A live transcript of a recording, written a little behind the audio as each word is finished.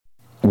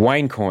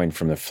Wayne Coyne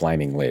from the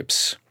Flaming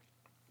Lips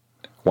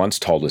once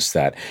told us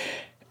that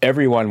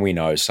everyone we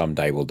know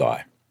someday will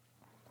die.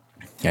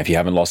 If you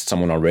haven't lost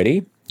someone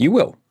already, you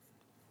will.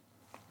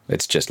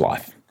 It's just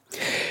life.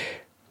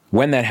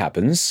 When that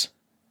happens,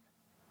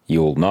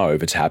 you'll know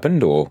if it's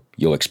happened, or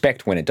you'll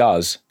expect when it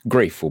does,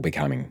 grief will be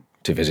coming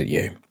to visit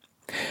you.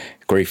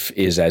 Grief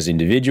is as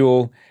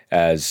individual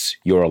as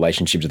your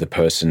relationship to the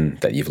person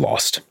that you've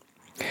lost.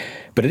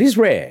 But it is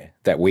rare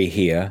that we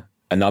hear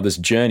another's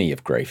journey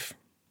of grief.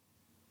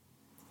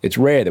 It's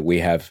rare that we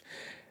have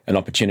an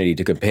opportunity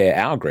to compare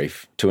our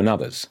grief to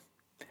another's.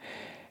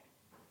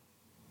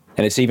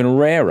 And it's even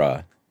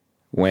rarer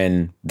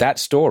when that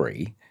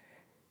story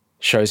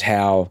shows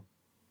how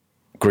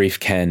grief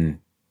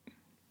can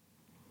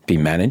be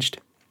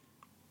managed,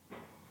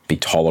 be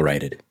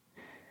tolerated,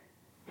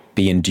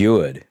 be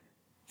endured,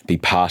 be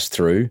passed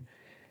through,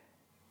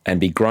 and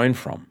be grown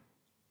from.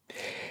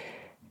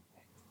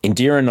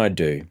 Indira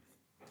Naidoo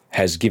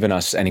has given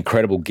us an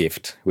incredible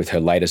gift with her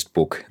latest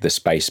book, The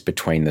Space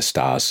Between the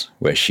Stars,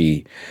 where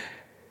she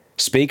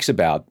speaks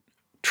about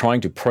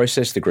trying to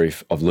process the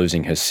grief of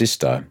losing her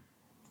sister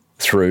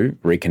through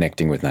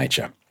reconnecting with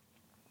nature.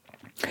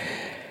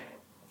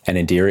 And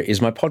Indira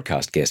is my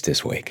podcast guest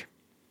this week.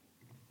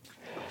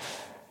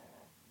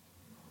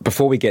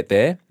 Before we get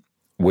there,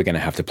 we're going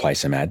to have to play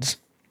some ads.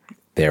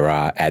 There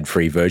are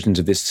ad-free versions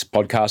of this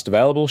podcast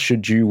available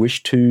should you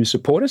wish to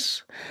support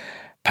us.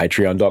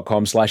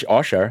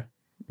 Patreon.com/Osher.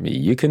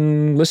 You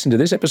can listen to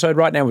this episode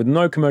right now with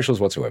no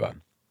commercials whatsoever.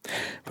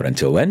 But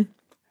until then,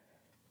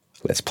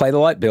 let's play the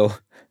light bill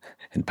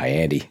and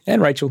pay Andy and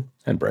Rachel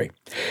and Brie.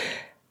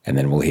 And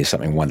then we'll hear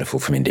something wonderful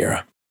from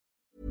Indira.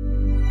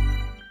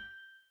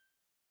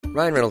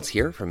 Ryan Reynolds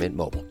here from Mint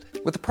Mobile.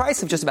 With the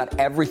price of just about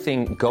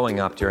everything going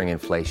up during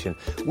inflation,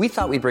 we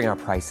thought we'd bring our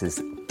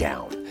prices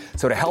down.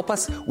 So to help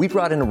us, we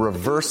brought in a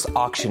reverse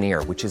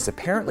auctioneer, which is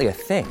apparently a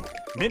thing.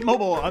 Mint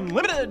Mobile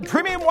Unlimited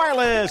Premium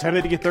Wireless. How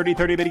to get 30,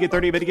 30, bit to get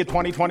 30, bit to get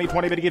 20, 20,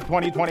 20, bit to get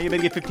 20, 20, bit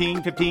to get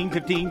 15, 15,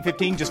 15,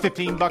 15, just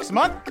 $15 a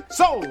month?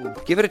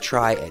 Sold! Give it a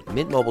try at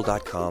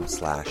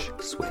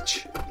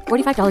mintmobile.com/switch.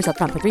 $45 up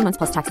front for 3 months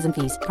plus taxes and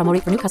fees. Promo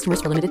rate for new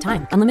customers for limited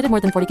time. Unlimited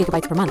more than 40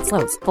 gigabytes per month.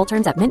 Slows full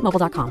terms at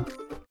mintmobile.com.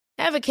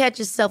 Ever catch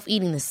yourself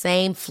eating the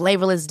same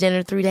flavorless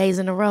dinner 3 days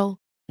in a row?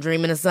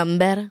 Dreaming of something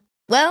better?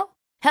 Well,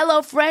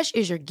 HelloFresh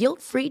is your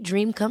guilt-free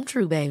dream come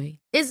true, baby.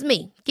 It's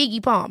me,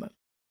 Keke Palmer.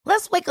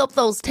 Let's wake up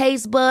those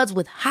taste buds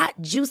with hot,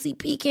 juicy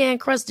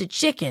pecan-crusted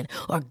chicken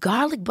or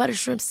garlic butter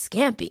shrimp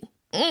scampi.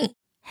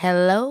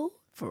 Hello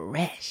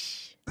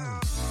Fresh.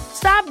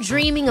 Stop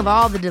dreaming of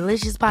all the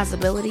delicious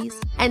possibilities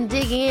and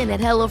dig in at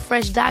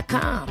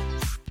HelloFresh.com.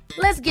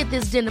 Let's get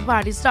this dinner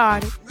party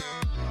started.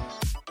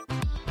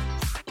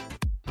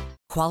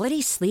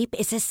 Quality sleep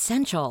is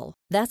essential.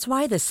 That's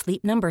why the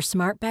Sleep Number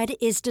Smart Bed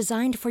is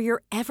designed for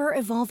your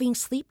ever-evolving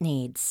sleep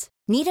needs.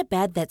 Need a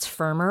bed that's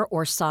firmer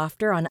or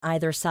softer on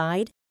either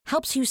side?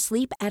 Helps you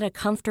sleep at a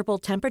comfortable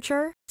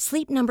temperature?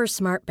 Sleep Number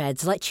Smart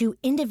Beds let you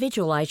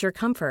individualize your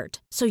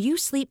comfort, so you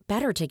sleep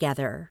better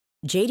together.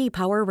 J.D.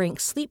 Power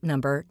ranks Sleep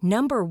Number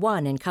number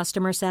 1 in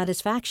customer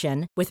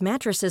satisfaction with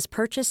mattresses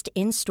purchased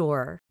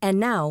in-store. And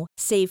now,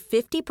 save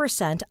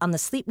 50% on the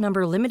Sleep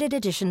Number Limited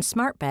Edition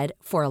Smart Bed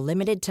for a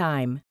limited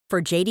time.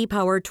 For J.D.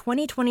 Power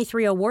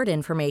 2023 award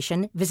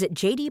information, visit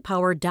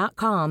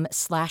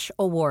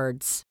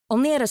jdpower.com/awards.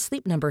 Only at a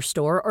Sleep Number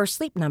store or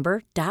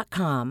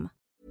sleepnumber.com.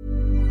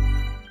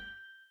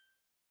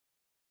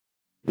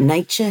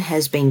 Nature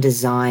has been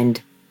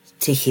designed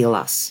to heal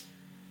us.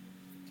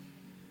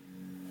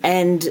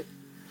 And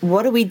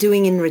what are we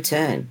doing in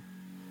return?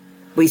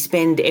 We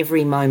spend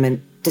every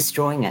moment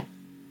destroying it.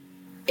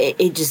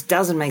 It just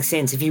doesn't make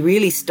sense. If you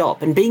really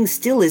stop, and being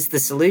still is the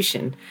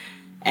solution,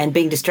 and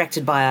being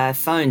distracted by our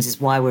phones is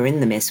why we're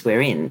in the mess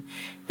we're in.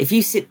 If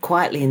you sit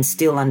quietly and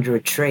still under a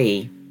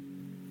tree,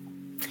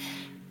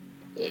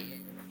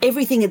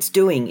 everything it's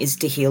doing is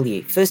to heal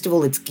you. First of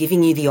all, it's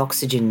giving you the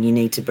oxygen you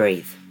need to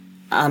breathe.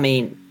 I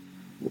mean,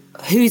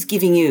 who's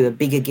giving you a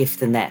bigger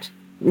gift than that?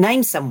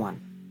 Name someone.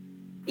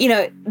 You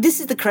know, this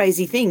is the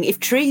crazy thing. If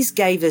trees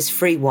gave us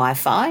free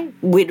Wi-Fi,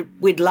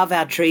 we'd love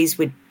our trees,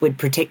 we'd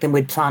protect them,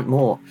 we'd plant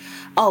more.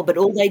 Oh, but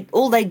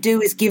all they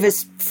do is give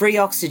us free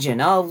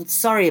oxygen. Oh,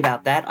 sorry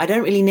about that. I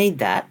don't really need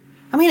that.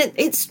 I mean,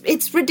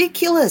 it's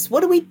ridiculous.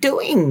 What are we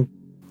doing?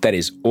 That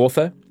is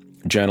author,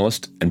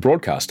 journalist and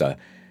broadcaster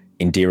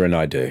Indira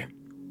Naidoo.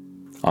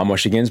 I'm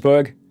Osher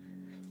Günsberg,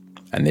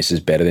 and this is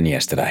Better Than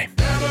Yesterday.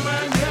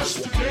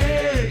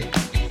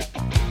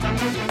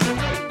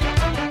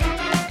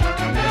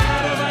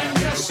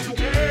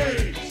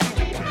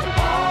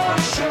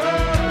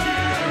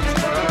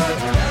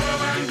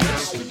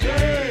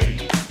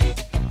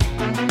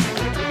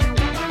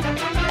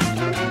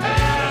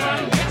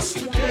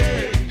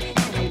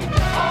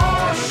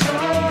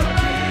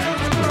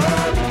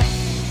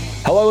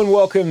 Hello and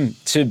welcome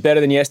to Better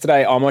Than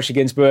Yesterday. I'm Osher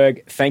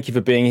Günsberg. Thank you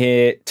for being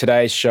here.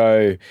 Today's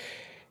show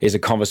is a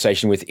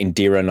conversation with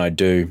Indira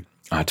Naidoo.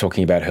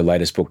 talking about her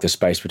latest book, The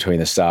Space Between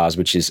the Stars,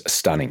 which is a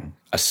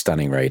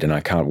stunning read, and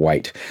I can't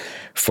wait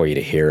for you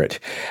to hear it.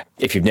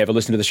 If you've never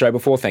listened to the show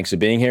before, thanks for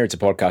being here. It's a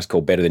podcast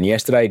called Better Than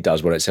Yesterday. It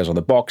does what it says on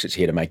the box. It's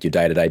here to make your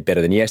day-to-day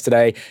better than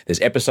yesterday. There's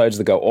episodes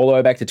that go all the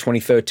way back to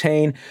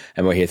 2013,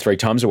 and we're here 3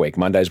 times a week,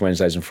 Mondays,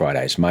 Wednesdays, and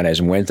Fridays. Mondays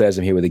and Wednesdays,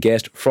 I'm here with a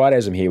guest.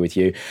 Fridays, I'm here with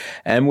you.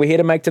 And we're here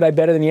to make today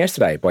better than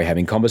yesterday by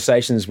having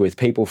conversations with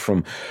people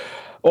from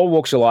all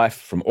walks of life,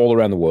 from all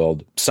around the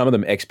world, some of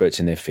them experts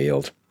in their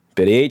field.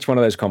 But each one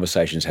of those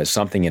conversations has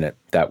something in it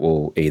that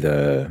will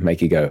either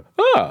make you go,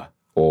 ah,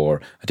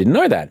 or I didn't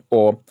know that,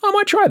 or I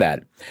might try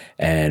that.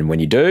 And when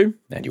you do,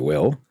 and you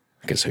will,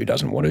 because who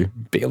doesn't want to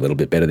be a little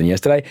bit better than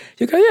yesterday,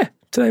 you go, yeah,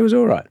 today was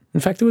all right. In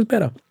fact, it was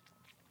better.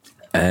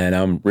 And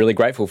I'm really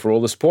grateful for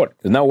all the support.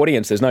 There's no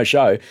audience, there's no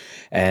show.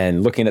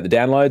 And looking at the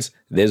downloads,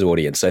 there's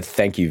audience. So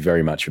thank you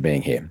very much for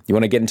being here. You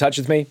want to get in touch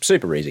with me?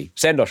 Super easy.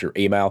 Send off your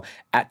email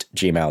at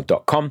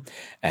gmail.com.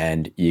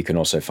 And you can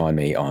also find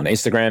me on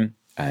Instagram.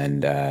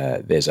 And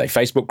there's a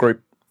Facebook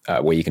group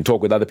where you can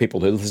talk with other people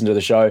who listen to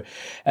the show.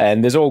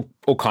 And there's all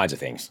kinds of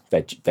things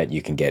that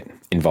you can get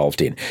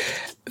involved in.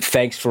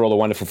 Thanks for all the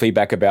wonderful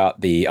feedback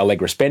about the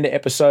Allegra Spender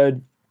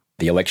episode.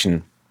 The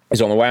election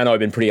is on the way. I know I've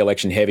been pretty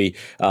election heavy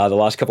the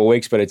last couple of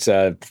weeks, but it's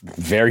a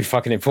very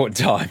fucking important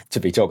time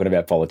to be talking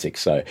about politics.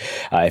 So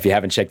if you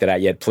haven't checked it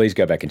out yet, please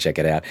go back and check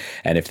it out.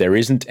 And if there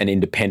isn't an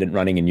independent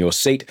running in your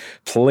seat,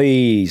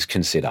 please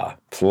consider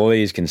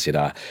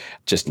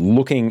just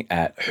looking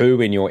at who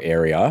in your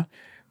area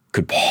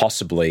could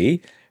possibly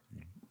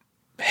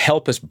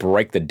help us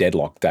break the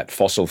deadlock that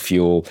fossil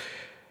fuel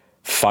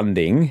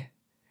funding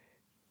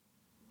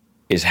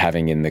is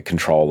having in the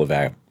control of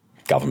our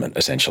government,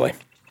 essentially.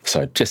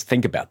 So just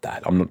think about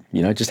that.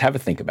 Just have a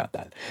think about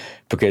that,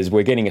 because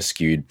we're getting a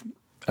skewed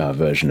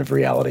version of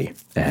reality,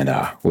 and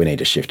we need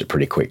to shift it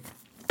pretty quick.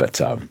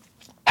 But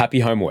happy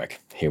homework.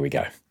 Here we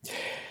go.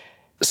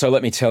 So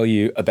let me tell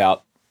you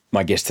about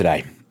my guest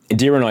today.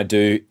 Indira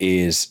Naidoo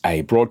is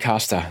a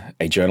broadcaster,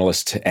 a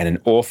journalist, and an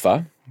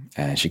author.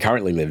 And she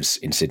currently lives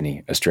in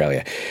Sydney,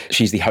 Australia.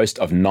 She's the host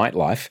of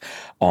Nightlife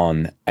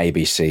on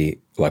ABC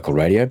local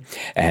radio,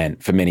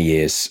 and for many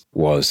years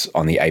was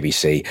on the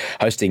ABC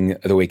hosting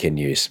the Weekend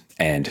News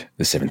and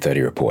the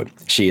 7:30 Report.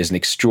 She is an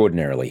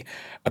extraordinarily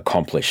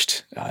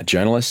accomplished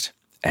journalist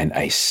and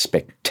a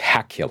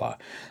spectacular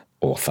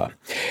author.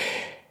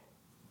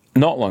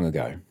 Not long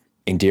ago,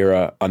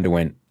 Indira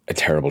underwent a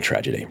terrible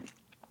tragedy.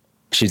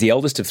 She's the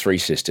eldest of 3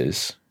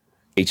 sisters,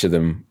 each of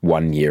them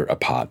 1 year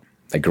apart.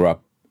 They grew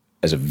up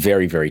as a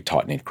very, very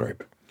tight-knit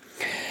group.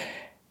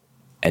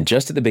 And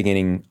just at the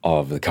beginning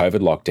of the COVID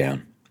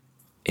lockdown,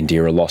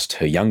 Indira lost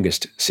her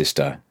youngest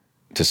sister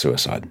to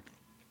suicide.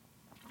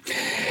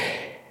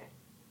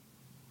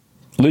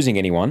 Losing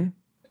anyone,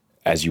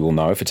 as you will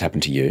know if it's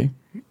happened to you,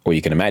 or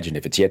you can imagine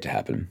if it's yet to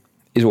happen,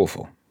 is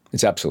awful.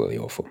 It's absolutely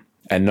awful.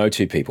 And no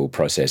 2 people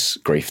process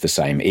grief the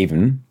same,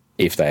 even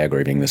if they are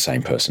grieving the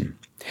same person.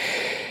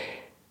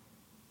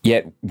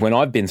 Yet, when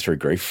I've been through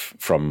grief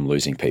from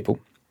losing people,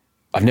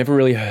 I've never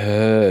really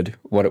heard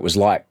what it was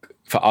like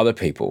for other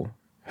people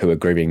who are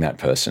grieving that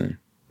person.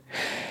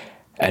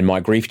 And my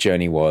grief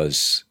journey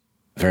was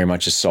very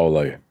much a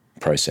solo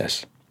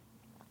process.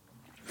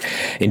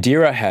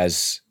 Indira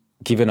has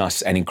given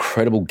us an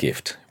incredible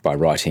gift by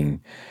writing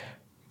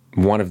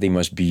one of the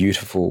most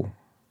beautiful,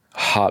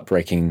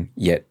 heartbreaking,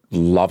 yet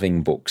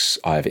loving books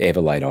I've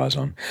ever laid eyes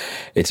on.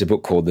 It's a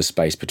book called The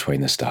Space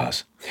Between the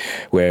Stars,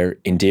 where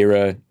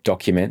Indira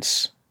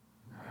documents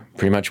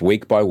pretty much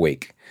week by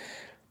week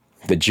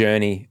the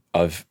journey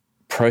of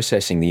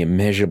processing the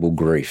immeasurable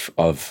grief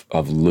of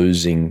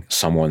losing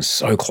someone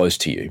so close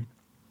to you,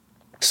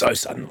 so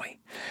suddenly,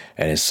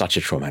 and in such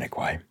a traumatic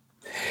way.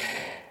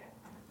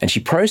 And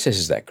she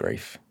processes that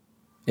grief,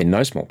 in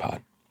no small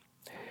part,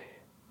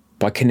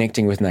 by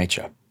connecting with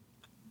nature.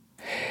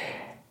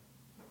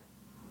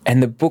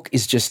 And the book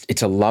is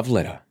it's a love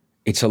letter.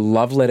 It's a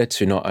love letter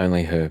to not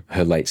only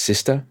her late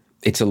sister,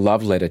 it's a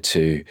love letter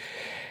to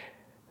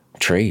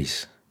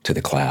trees, to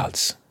the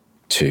clouds,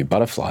 to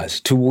butterflies,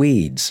 to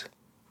weeds,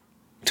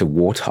 to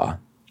water,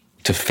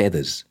 to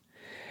feathers,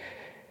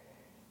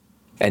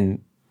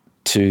 and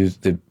to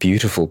the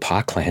beautiful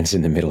parklands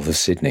in the middle of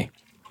Sydney,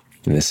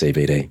 in the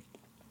CBD.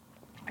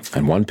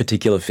 And one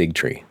particular fig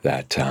tree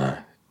that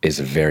is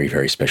a very,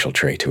 very special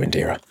tree to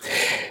Indira.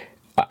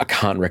 I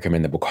can't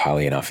recommend the book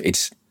highly enough.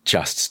 It's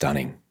just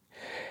stunning.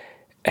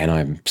 And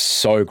I'm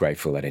so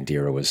grateful that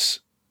Indira was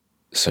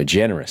so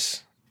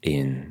generous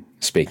in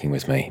speaking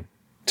with me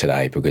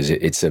today, because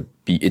it's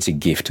a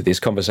gift. This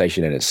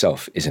conversation in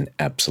itself is an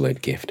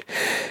absolute gift.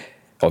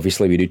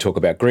 Obviously, we do talk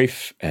about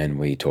grief and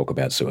we talk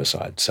about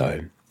suicide.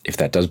 So if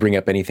that does bring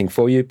up anything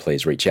for you,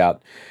 please reach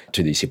out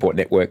to the support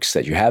networks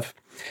that you have,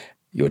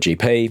 your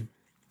GP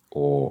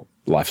or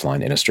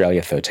Lifeline in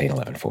Australia, 13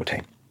 11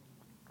 14.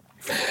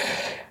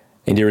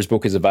 Indira's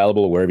book is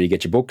available wherever you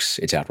get your books.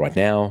 It's out right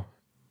now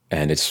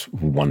and it's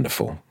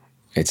wonderful.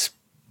 It's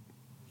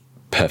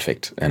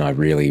perfect. And I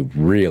really,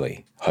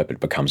 really hope it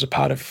becomes a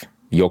part of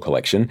your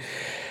collection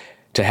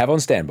to have on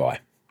standby,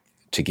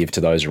 to give to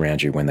those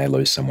around you when they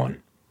lose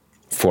someone.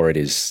 for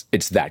it's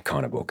that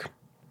kind of book.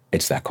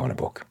 It's that kind of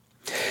book.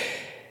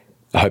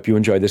 I hope you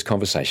enjoyed this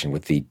conversation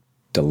with the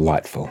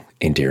delightful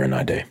Indira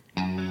Naidoo.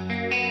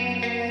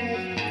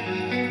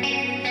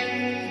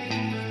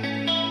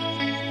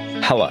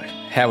 Hello,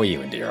 how are you,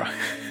 Indira?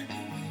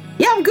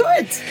 Yeah, I'm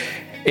good.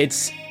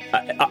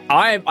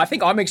 I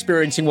think I'm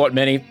experiencing what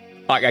many,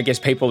 I guess,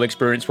 people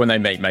experience when they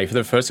meet me for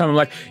the first time. I'm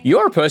like,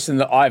 you're a person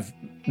that I've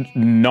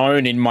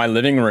known in my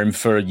living room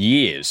for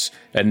years,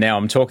 and now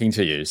I'm talking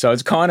to you. So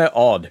it's kind of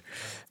odd,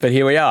 but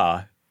here we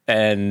are,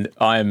 and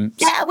I'm...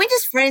 Yeah, we're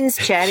just friends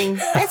chatting.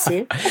 That's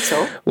it. That's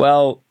all.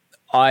 Well,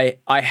 I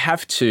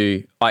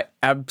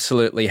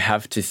absolutely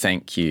have to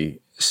thank you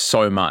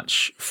so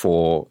much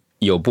for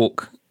your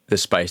book, The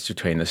Space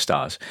Between the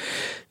Stars.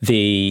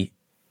 Thank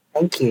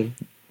you.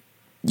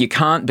 You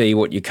can't be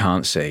what you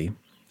can't see,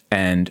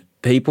 and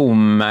people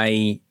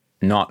may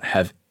not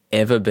have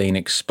ever been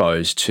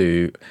exposed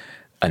to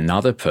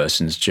another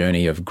person's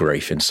journey of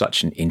grief in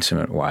such an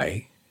intimate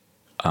way.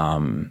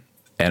 And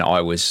I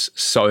was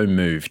so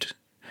moved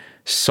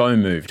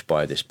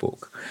by this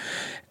book.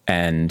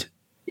 And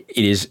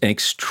it is an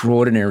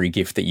extraordinary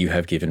gift that you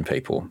have given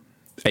people.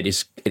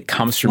 It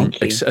comes from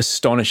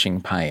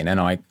astonishing pain,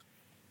 and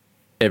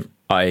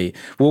I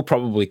will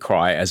probably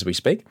cry as we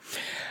speak,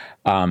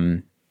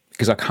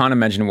 because I can't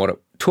imagine what it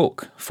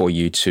took for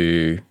you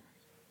to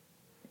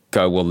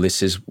go, well,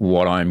 this is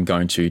what I'm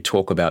going to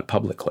talk about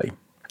publicly.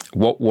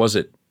 What was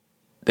it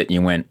that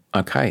you went,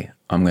 okay,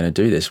 I'm going to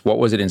do this? What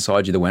was it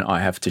inside you that went, I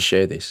have to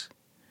share this?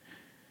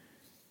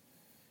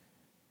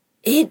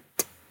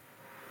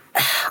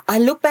 I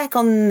look back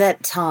on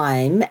that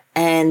time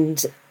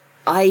and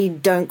I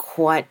don't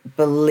quite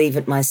believe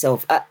it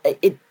myself.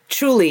 It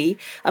truly,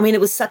 I mean,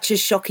 it was such a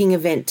shocking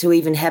event to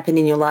even happen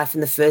in your life in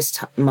the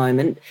first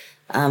moment,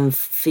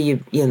 for you,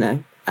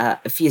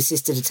 for your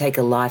sister to take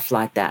a life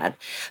like that.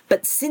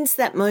 But since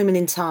that moment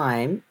in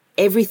time,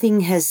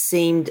 everything has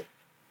seemed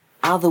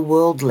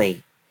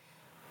otherworldly,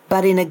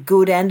 but in a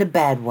good and a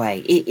bad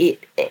way.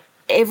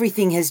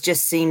 Everything has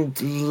just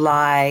seemed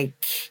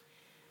like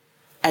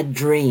a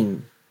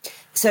dream.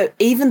 So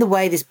even the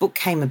way this book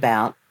came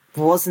about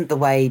wasn't the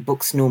way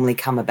books normally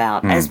come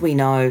about. As we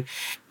know,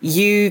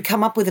 you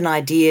come up with an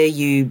idea,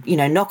 you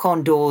knock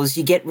on doors,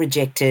 you get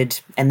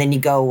rejected, and then you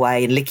go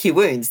away and lick your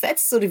wounds.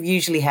 That's sort of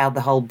usually how the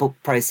whole book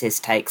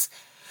process takes.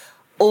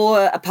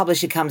 Or a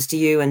publisher comes to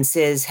you and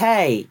says,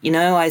 hey,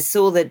 I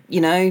saw that,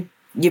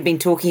 you've been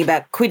talking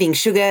about quitting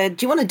sugar.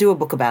 Do you want to do a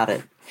book about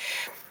it?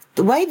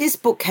 The way this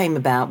book came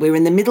about, we were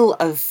in the middle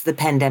of the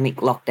pandemic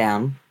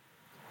lockdown.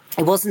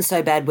 It wasn't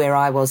so bad where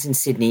I was in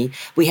Sydney.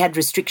 We had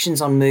restrictions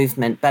on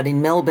movement, but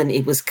in Melbourne,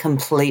 it was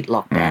complete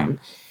lockdown.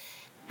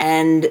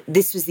 And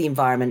this was the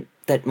environment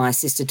that my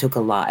sister took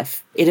a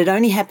life. It had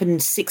only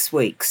happened 6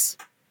 weeks.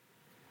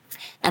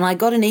 And I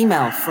got an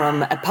email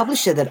from a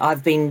publisher that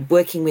I've been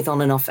working with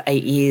on and off for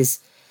 8 years.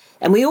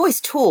 And we always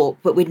talk,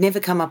 but we'd never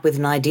come up with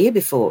an idea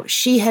before.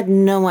 She had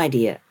no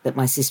idea that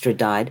my sister had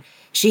died.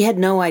 She had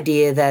no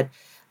idea that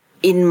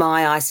in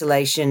my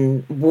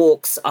isolation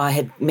walks, I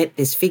had met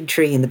this fig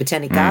tree in the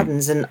Botanic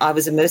Gardens and I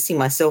was immersing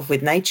myself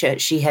with nature.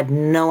 She had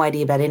no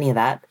idea about any of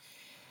that.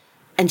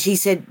 And she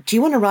said, do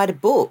you want to write a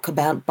book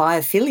about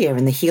biophilia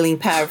and the healing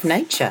power of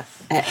nature?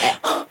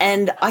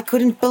 And I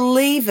couldn't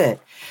believe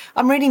it.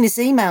 I'm reading this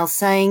email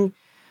saying,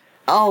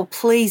 oh,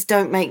 please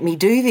don't make me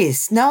do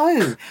this.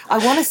 No,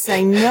 I want to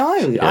say no.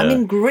 Yeah. I'm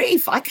in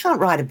grief. I can't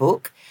write a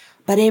book.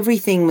 But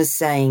everything was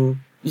saying,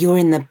 you're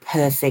in the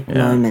perfect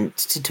moment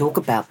to talk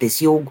about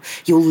this. You're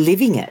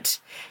living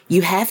it.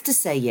 You have to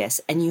say yes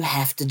and you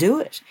have to do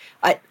it.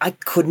 I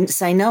couldn't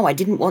say no. I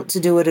didn't want to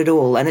do it at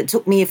all. And it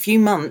took me a few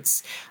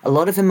months, a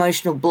lot of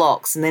emotional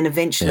blocks, and then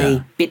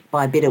eventually bit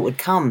by bit it would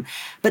come.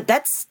 But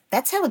that's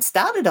how it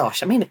started,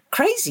 Osh. I mean,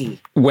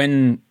 crazy.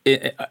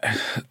 I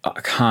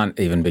can't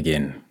even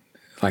begin.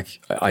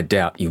 Like, I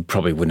doubt you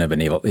probably wouldn't have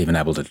been even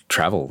able to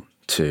travel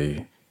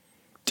to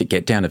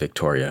get down to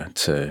Victoria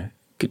to...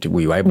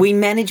 Were you able? We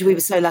were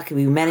so lucky.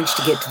 We managed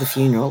to get to the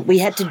funeral. We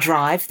had to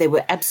drive. There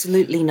were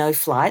absolutely no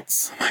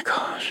flights. Oh, my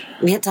gosh.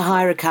 We had to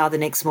hire a car the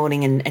next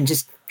morning and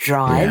just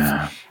drive.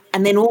 Yeah.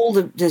 And then all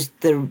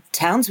the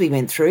towns we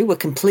went through were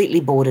completely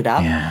boarded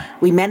up. Yeah.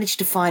 We managed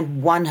to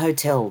find one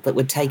hotel that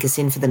would take us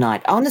in for the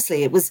night.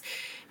 Honestly, it was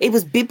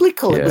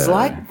biblical. Yeah. It was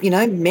like,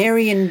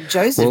 Mary and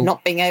Joseph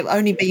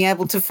only being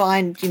able to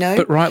find,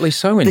 But rightly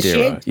so,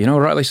 Indira.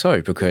 Rightly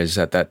so, because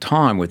at that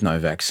time with no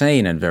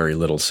vaccine and very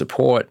little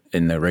support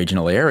in the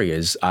regional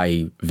areas,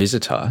 a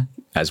visitor,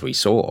 as we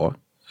saw,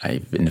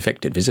 an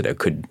infected visitor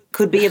could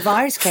be a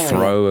virus carrier.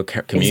 Throw a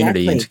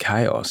community into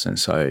chaos. And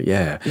so,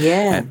 Yeah.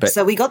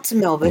 So we got to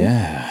Melbourne.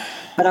 Yeah.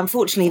 But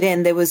unfortunately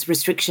then there was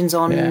restrictions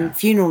on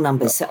funeral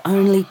numbers. So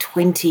only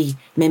 20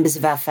 members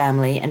of our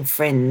family and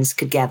friends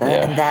could gather.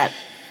 Yeah. And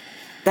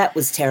that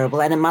was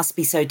terrible. And it must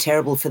be so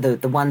terrible for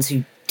the ones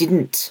who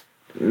didn't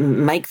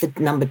make the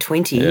number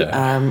 20.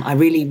 Yeah. I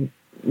really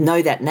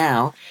know that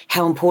now,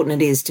 how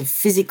important it is to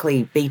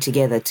physically be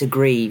together to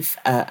grieve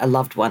a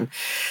loved one.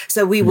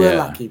 So we were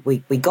lucky.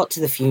 We got to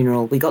the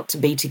funeral, we got to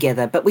be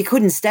together, but we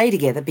couldn't stay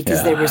together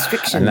because there were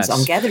restrictions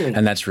on gathering.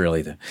 And that's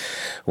really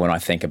when I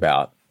think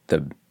about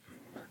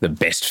the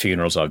best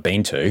funerals I've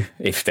been to,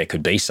 if there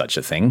could be such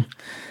a thing,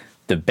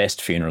 the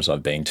best funerals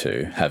I've been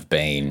to have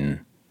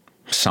been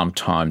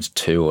sometimes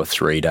 2 or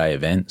 3 day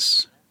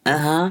events.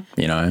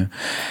 You know?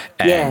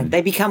 And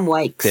they become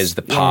wakes. There's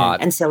the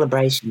part. And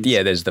celebrations.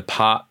 Yeah, there's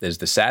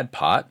the sad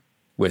part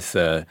with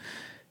the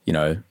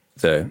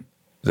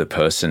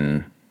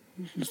person,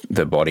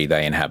 the body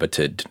they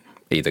inhabited,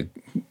 either,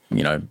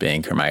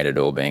 being cremated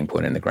or being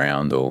put in the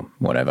ground or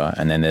whatever.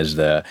 And then there's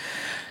the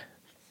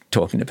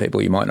talking to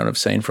people you might not have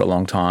seen for a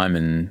long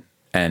time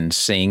and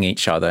seeing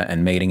each other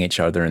and meeting each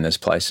other in this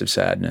place of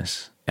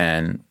sadness.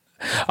 And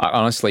I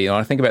honestly,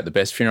 I think about the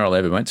best funeral I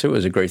ever went to. It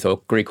was a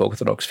Greek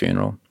Orthodox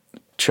funeral.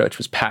 Church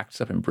was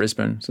packed up in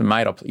Brisbane. It's a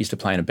mate I used to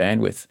play in a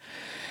band with.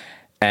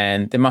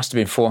 And there must have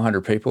been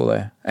 400 people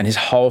there. And his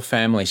whole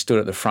family stood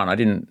at the front. I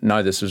didn't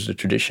know this was a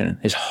tradition.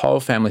 His whole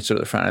family stood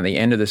at the front. At the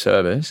end of the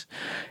service,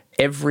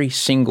 every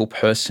single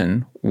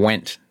person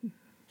went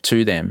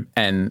to them,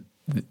 and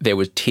there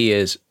was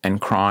tears and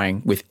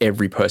crying with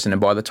every person. And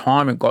by the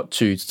time it got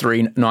to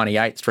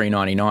 398,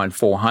 399,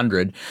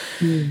 400,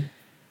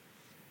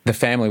 the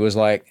family was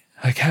like,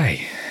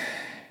 okay.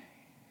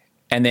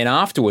 And then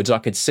afterwards, I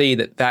could see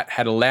that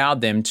had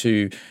allowed them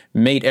to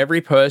meet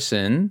every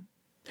person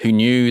who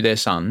knew their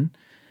son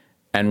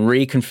and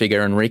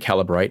reconfigure and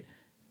recalibrate.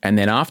 And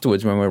then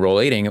afterwards, when we were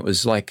all eating, it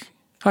was like,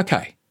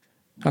 okay.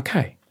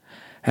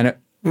 And it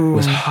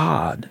was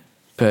hard.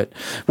 But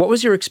what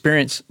was your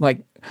experience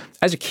like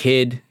as a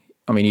kid?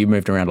 I mean, you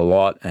moved around a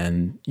lot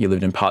and you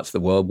lived in parts of the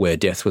world where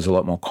death was a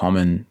lot more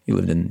common. You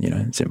lived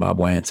in,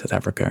 Zimbabwe and South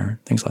Africa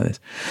and things like this.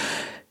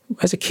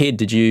 As a kid,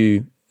 did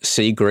you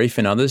see grief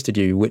in others? Did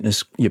you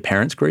witness your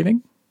parents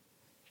grieving?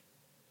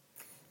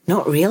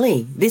 Not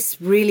really. This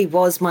really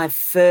was my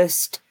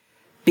first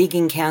big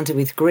encounter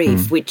with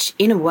grief, which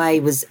in a way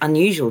was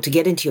unusual to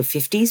get into your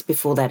 50s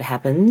before that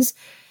happens.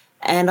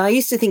 And I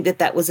used to think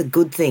that was a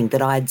good thing,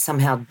 that I'd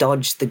somehow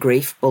dodged the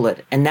grief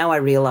bullet. And now I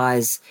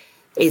realise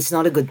it's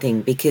not a good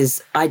thing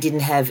because I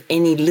didn't have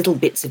any little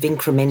bits of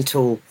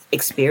incremental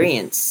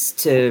experience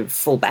to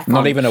fall back on.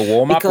 Not even a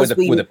warm-up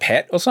with a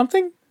pet or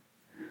something?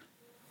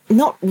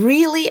 Not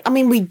really. I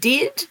mean, we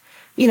did.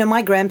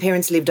 My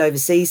grandparents lived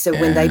overseas, so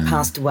when they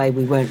passed away,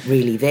 we weren't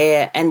really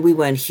there, and we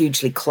weren't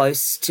hugely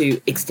close to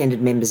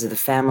extended members of the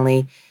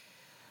family.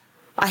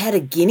 I had a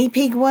guinea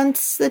pig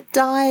once that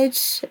died,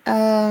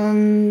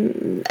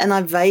 and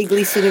I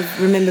vaguely sort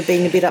of remember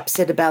being a bit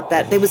upset about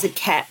that. There was a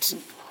cat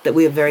that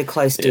we were very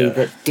close to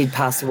that did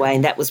pass away,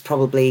 and that was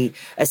probably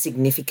a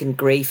significant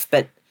grief,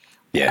 but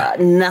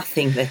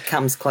nothing that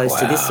comes close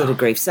to this sort of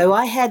grief. So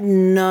I had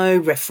no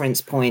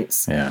reference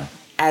points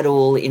at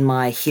all in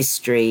my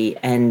history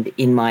and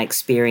in my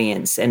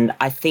experience. And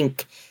I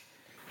think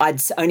I'd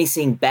only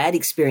seen bad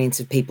experience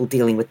of people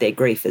dealing with their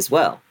grief as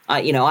well.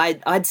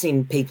 I'd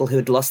seen people who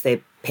had lost their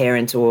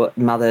parent or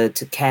mother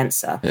to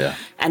cancer,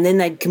 and then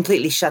they'd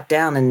completely shut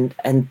down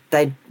and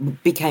they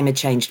became a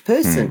changed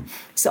person.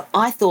 So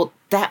I thought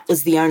that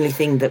was the only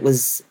thing that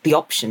was the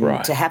option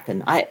to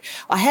happen. I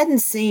hadn't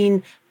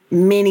seen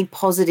many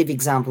positive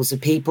examples of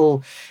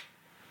people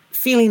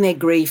feeling their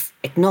grief,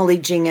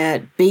 acknowledging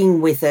it, being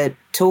with it,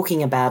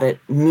 talking about it,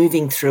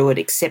 moving through it,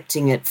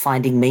 accepting it,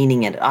 finding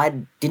meaning in it. I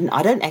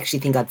don't actually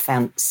think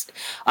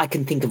I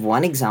can think of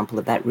one example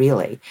of that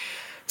really.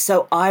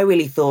 So I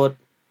really thought,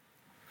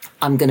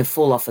 I'm going to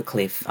fall off a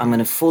cliff. I'm going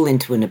to fall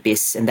into an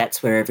abyss, and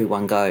that's where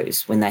everyone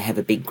goes when they have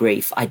a big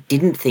grief. I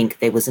didn't think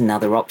there was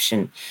another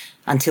option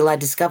until I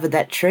discovered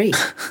that tree.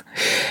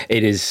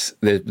 It is,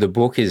 the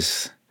book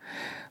is,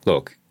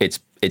 look, it's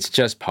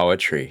just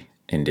poetry,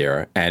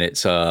 Indira, and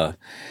it's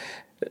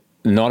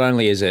not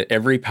only is it,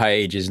 every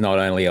page is not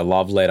only a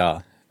love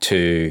letter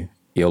to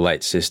your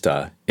late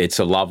sister, it's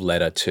a love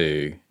letter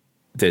to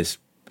this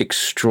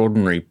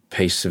extraordinary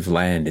piece of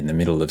land in the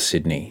middle of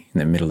Sydney, in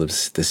the middle of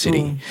the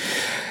city,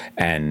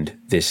 and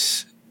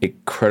this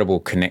incredible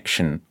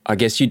connection. I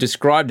guess you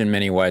described in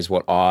many ways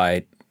what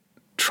I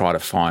try to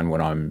find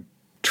when I'm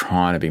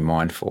trying to be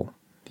mindful,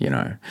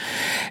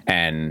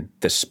 and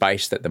the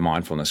space that the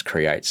mindfulness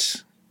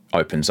creates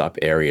opens up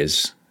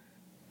areas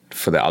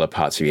for the other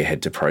parts of your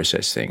head to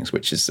process things,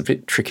 which is a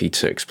bit tricky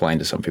to explain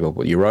to some people,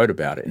 but you wrote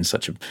about it in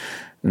such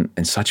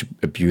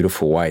a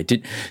beautiful way.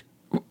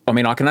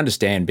 I can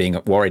understand being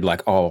worried,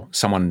 like, oh,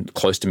 someone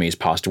close to me has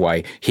passed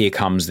away. Here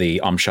comes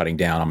I'm shutting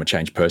down. I'm a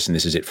changed person.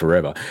 This is it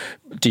forever.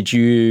 Did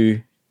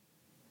you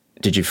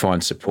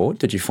find support?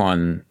 Did you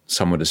find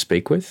someone to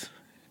speak with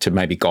to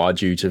maybe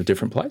guide you to a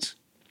different place?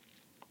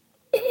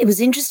 It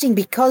was interesting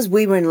because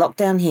we were in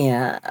lockdown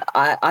here.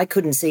 I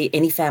couldn't see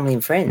any family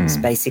and friends,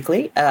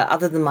 basically,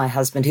 other than my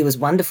husband, who was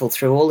wonderful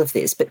through all of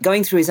this, but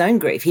going through his own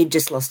grief. He'd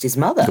just lost his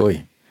mother.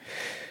 Oy.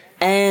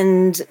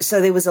 And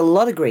so there was a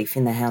lot of grief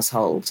in the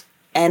household.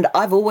 And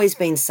I've always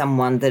been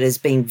someone that has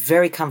been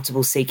very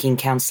comfortable seeking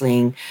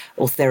counselling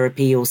or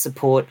therapy or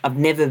support. I've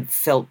never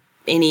felt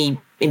any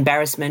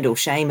embarrassment or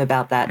shame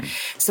about that.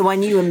 So I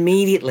knew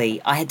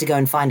immediately I had to go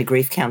and find a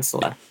grief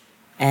counsellor.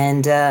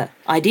 And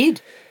I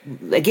did.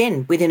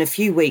 Again, within a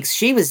few weeks,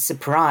 she was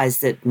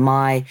surprised that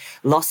my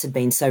loss had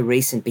been so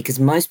recent, because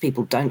most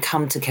people don't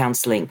come to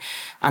counselling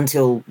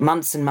until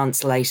months and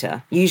months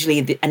later,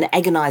 usually an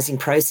agonising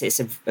process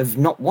of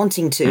not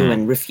wanting to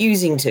and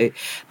refusing to.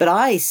 But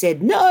I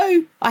said,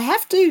 no, I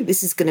have to.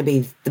 This is going to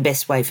be the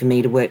best way for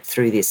me to work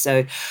through this.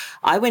 So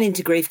I went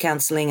into grief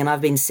counselling, and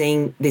I've been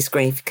seeing this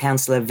grief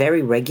counsellor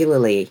very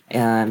regularly,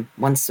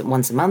 once a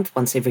month,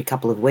 once every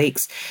couple of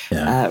weeks,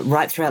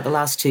 right throughout the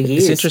last 2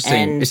 years. It's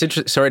interesting.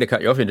 Sorry to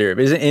cut you off, Indira,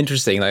 but isn't it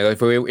interesting?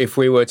 Like if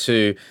we were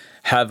to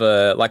have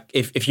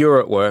if you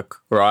were at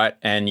work, right,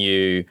 and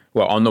you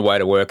were on the way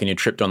to work and you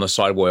tripped on the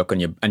sidewalk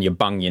and you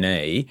bung your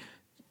knee,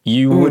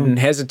 you wouldn't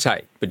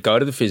hesitate, but go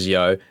to the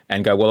physio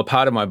and go, well, a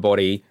part of my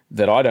body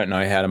that I don't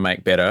know how to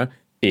make better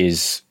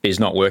is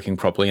not working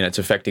properly, and it's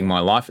affecting my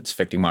life, it's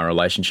affecting my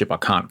relationship. I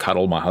can't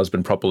cuddle my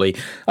husband properly.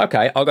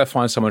 Okay, I'll go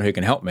find someone who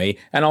can help me,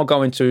 and I'll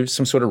go into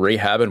some sort of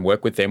rehab and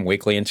work with them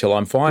weekly until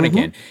I'm fine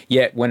again.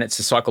 Yet when it's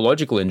a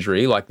psychological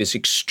injury, like this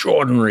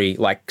extraordinary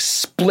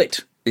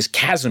split, this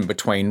chasm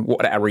between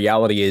what our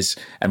reality is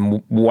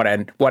and what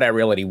our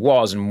reality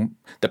was, and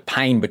the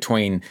pain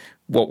between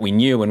what we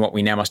knew and what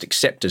we now must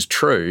accept as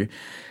true,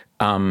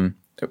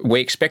 we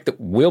expect that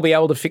we'll be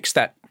able to fix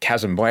that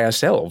chasm by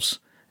ourselves.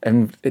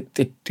 And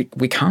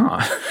we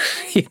can't,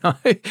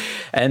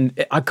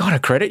 And I got to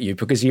credit you,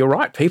 because you're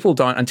right. People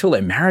don't, until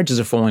their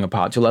marriages are falling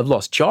apart, until they've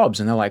lost jobs,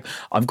 and they're like,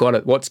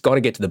 what's got to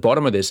get to the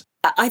bottom of this.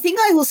 I think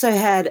I also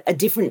had a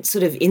different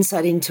sort of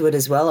insight into it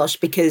as well, Osh,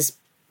 because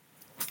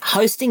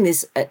hosting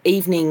this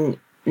evening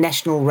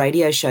national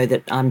radio show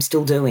that I'm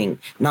still doing,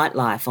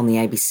 Nightlife on the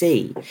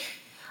ABC,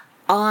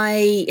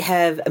 I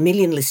have 1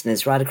 million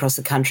listeners right across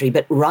the country,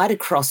 but right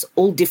across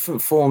all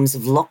different forms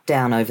of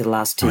lockdown over the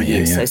last 2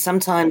 years. Yeah. So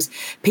sometimes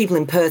people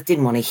in Perth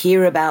didn't want to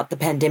hear about the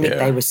pandemic.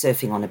 They were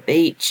surfing on a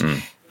beach.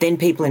 Then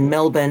people in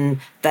Melbourne,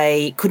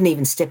 they couldn't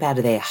even step out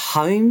of their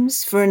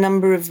homes for a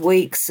number of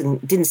weeks and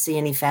didn't see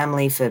any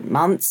family for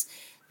months.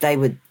 They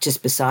were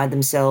just beside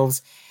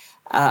themselves.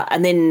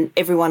 And then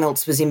everyone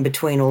else was in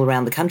between all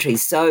around the country.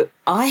 So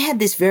I had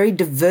this very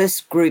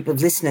diverse group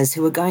of listeners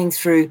who were going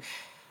through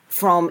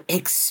from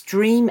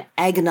extreme,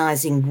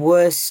 agonising,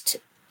 worst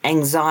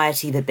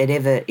anxiety that they'd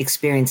ever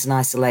experienced in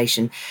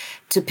isolation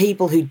to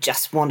people who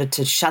just wanted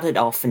to shut it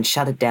off and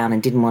shut it down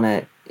and didn't want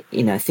to,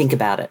 think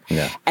about it.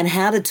 And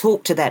how to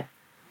talk to that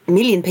 1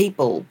 million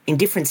people in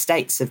different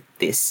states of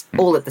this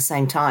all at the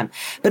same time,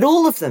 but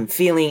all of them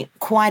feeling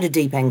quite a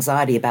deep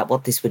anxiety about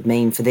what this would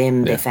mean for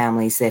them, their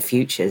families, their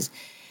futures.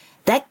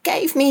 That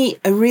gave me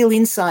a real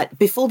insight,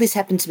 before this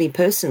happened to me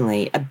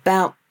personally,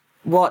 about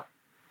what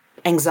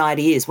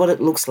anxiety is, what it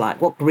looks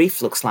like, what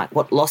grief looks like,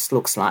 what loss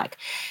looks like.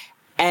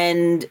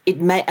 And it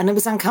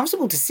was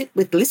uncomfortable to sit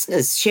with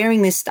listeners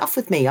sharing this stuff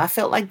with me. I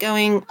felt like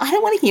going, I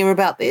don't want to hear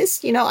about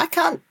this. I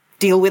can't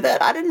deal with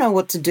it. I don't know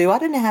what to do. I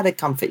don't know how to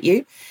comfort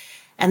you.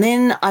 And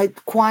then I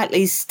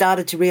quietly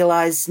started to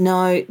realise,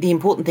 no, the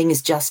important thing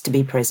is just to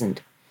be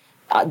present.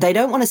 They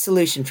don't want a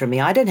solution from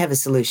me. I don't have a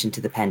solution to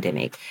the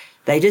pandemic.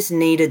 They just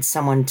needed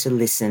someone to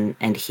listen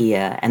and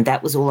hear, and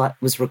that was all that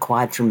was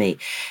required from me.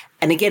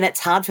 And again,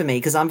 it's hard for me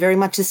because I'm very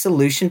much a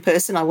solution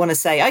person. I want to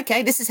say,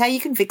 okay, this is how you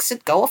can fix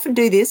it. Go off and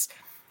do this.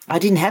 I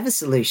didn't have a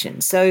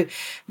solution. So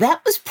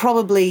that was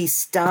probably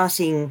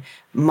starting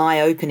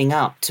my opening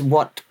up to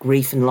what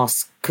grief and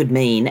loss could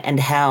mean, and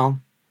how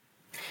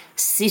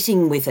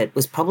sitting with it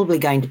was probably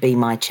going to be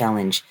my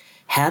challenge.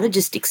 How to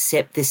just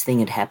accept this thing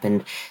had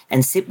happened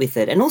and sit with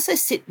it, and also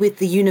sit with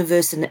the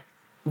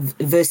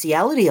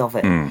universality of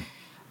it.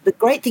 The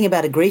great thing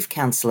about a grief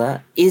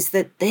counsellor is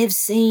that they've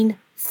seen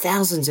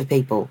thousands of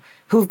people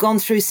who have gone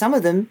through, some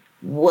of them,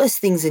 worse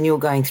things than you're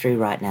going through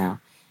right now.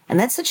 And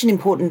that's such an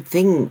important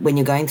thing when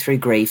you're going through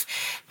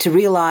grief, to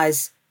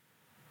realise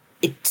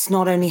it's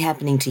not only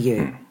happening to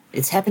you.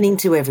 It's happening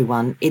to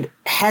everyone. It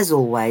has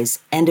always,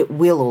 and it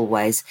will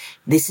always.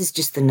 This is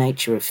just the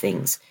nature of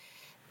things.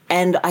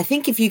 And I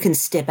think if you can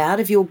step out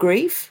of your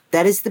grief,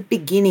 that is the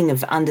beginning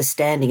of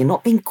understanding and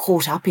not being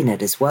caught up in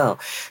it as well.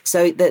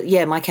 So,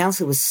 my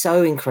counsellor was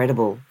so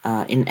incredible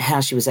in how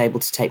she was able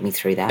to take me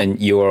through that. And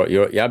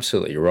you're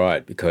absolutely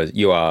right, because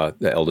you are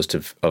the eldest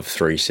of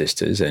 3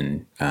 sisters,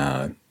 and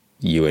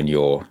you and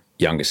your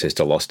younger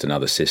sister lost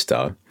another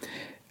sister.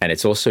 And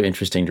it's also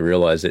interesting to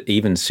realise that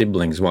even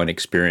siblings won't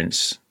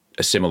experience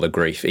a similar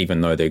grief,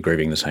 even though they're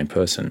grieving the same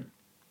person.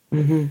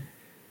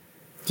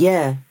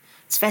 Yeah.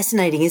 It's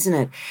fascinating, isn't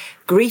it?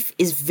 Grief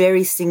is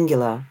very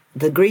singular.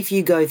 The grief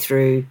you go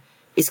through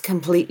is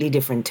completely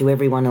different to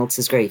everyone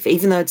else's grief,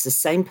 even though it's the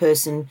same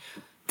person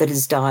that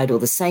has died or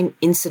the same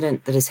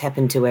incident that has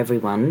happened to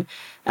everyone.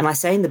 And I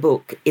say in the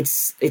book,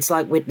 it's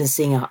like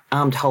witnessing an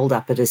armed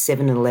hold-up at a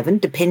 7-Eleven,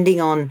 depending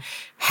on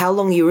how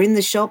long you were in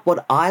the shop,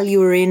 what aisle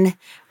you were in,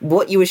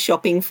 what you were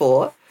shopping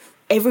for.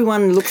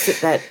 everyone looks at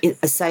that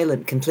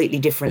assailant completely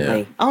differently.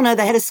 Yeah. Oh, no,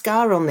 they had a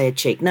scar on their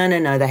cheek. No,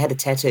 they had a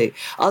tattoo.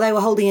 Oh, they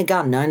were holding a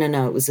gun.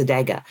 No, it was a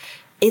dagger.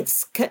 It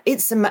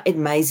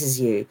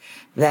amazes you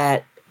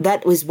that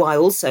was why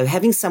also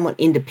having someone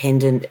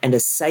independent and a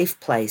safe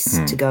place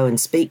to go and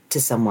speak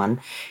to someone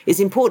is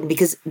important,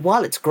 because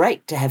while it's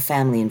great to have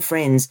family and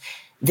friends,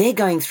 they're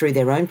going through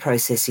their own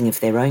processing of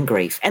their own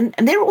grief. And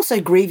they're also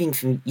grieving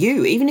for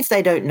you. Even if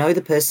they don't know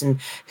the person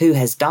who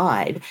has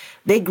died,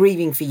 they're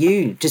grieving for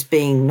you just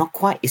being not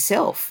quite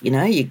yourself. You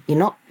know, you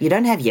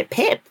don't have your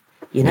pep.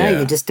 You know,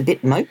 you're just a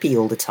bit mopey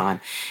all the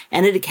time.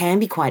 And it can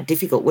be quite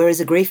difficult,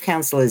 whereas a grief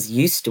counsellor is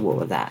used to all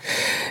of that.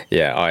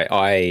 Yeah,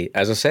 I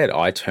as I said,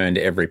 I turned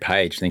every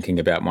page thinking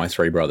about my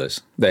three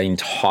brothers. The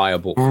entire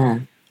book,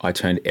 I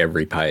turned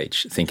every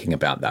page thinking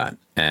about that.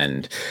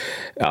 And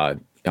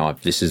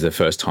this is the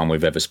first time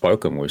we've ever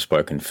spoken. We've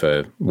spoken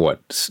for,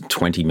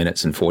 20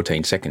 minutes and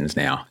 14 seconds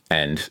now.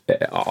 And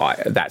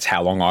that's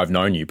how long I've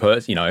known you,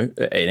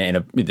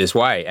 in this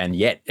way. And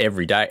yet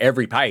every day,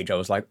 every page, I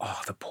was like,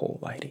 oh, the poor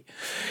lady.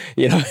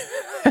 You know,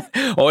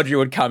 Audrey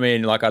would come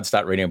in, like I'd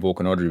start reading a book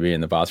and Audrey would be in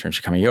the bathroom.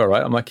 She'd come in, you all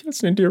right? I'm like,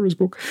 it's an Indira's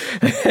book.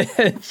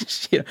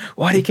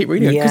 Why do you keep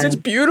reading it? Because it's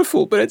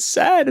beautiful, but it's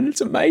sad and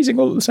it's amazing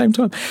all at the same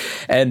time.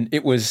 And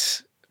it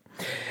was...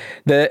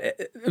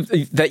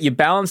 that you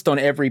balanced on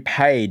every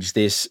page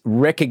this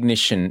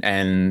recognition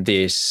and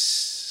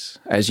this,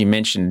 as you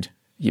mentioned,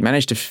 you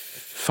managed to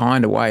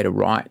find a way to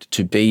write,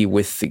 to be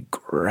with the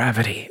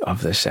gravity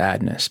of the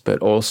sadness, but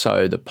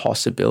also the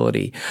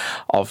possibility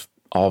of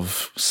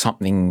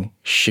something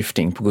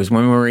shifting. Because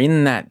when we're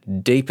in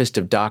that deepest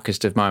of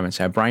darkest of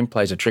moments, our brain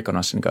plays a trick on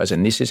us and goes,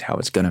 and this is how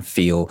it's going to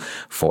feel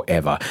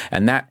forever.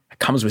 And that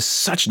comes with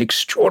such an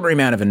extraordinary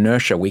amount of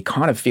inertia, we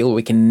kind of feel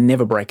we can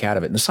never break out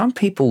of it. And some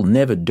people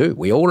never do.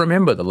 We all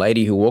remember the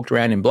lady who walked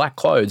around in black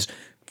clothes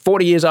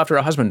 40 years after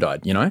her husband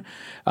died, you know?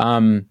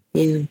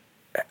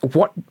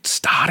 What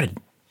started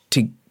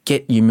to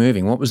get you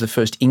moving? What was the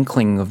first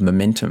inkling of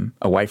momentum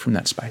away from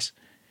that space?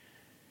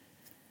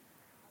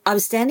 I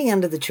was standing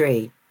under the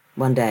tree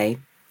one day,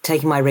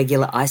 taking my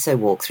regular ISO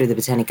walk through the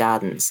Botanic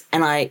Gardens,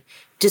 and I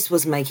just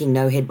was making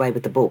no headway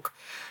with the book.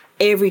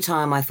 Every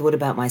time I thought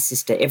about my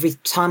sister, every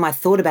time I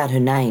thought about her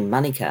name,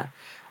 Monica,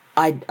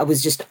 I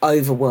was just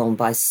overwhelmed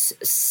by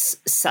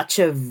such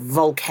a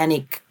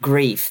volcanic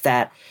grief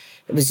that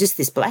it was just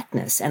this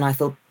blackness. And I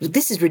thought,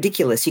 this is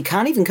ridiculous. You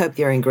can't even cope with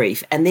your own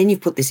grief. And then you've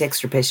put this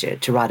extra pressure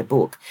to write a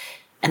book.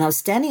 And I was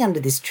standing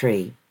under this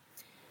tree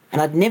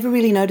and I'd never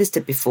really noticed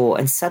it before.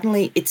 And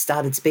suddenly it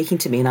started speaking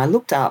to me. And I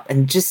looked up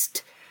and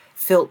just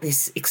felt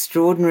this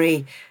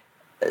extraordinary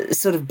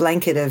sort of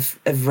blanket of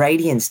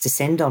radiance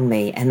descend on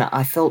me. And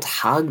I felt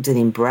hugged and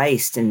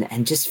embraced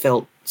and just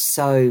felt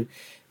so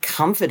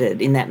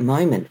comforted in that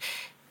moment.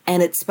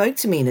 And it spoke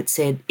to me and it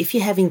said, if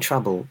you're having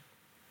trouble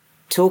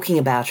talking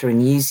about her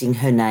and using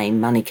her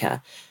name,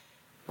 Monica,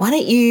 why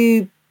don't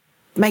you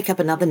make up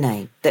another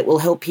name that will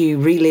help you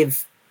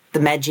relive the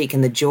magic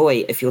and the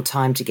joy of your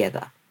time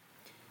together?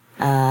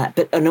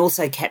 And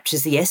also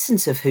captures the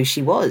essence of who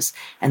she was.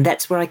 And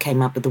that's where I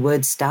came up with the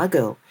word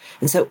Stargirl.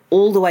 And so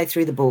all the way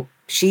through the book,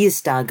 she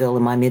is Stargirl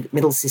and my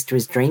middle sister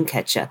is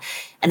Dreamcatcher.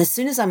 And as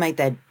soon as I made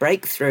that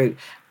breakthrough,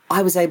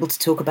 I was able to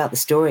talk about the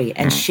story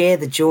and share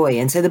the joy.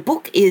 And so the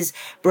book is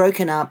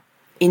broken up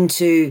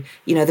into,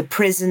 the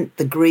present,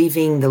 the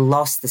grieving, the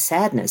loss, the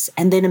sadness,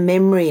 and then a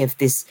memory of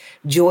this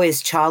joyous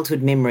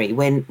childhood memory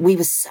when we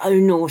were so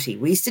naughty.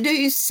 We used to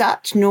do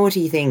such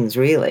naughty things,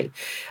 really.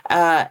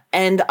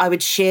 And I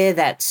would share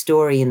that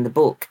story in the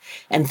book.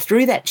 And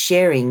through that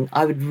sharing,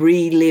 I would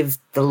relive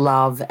the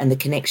love and the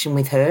connection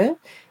with her.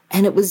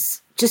 And it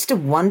was just a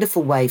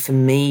wonderful way for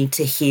me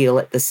to heal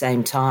at the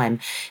same time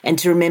and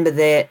to remember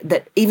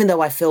that even though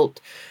I felt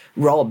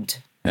robbed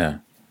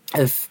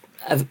of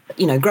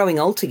growing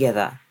old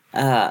together,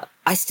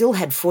 I still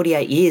had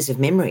 48 years of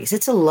memories.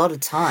 It's a lot of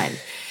time.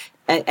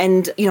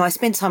 And I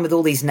spent time with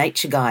all these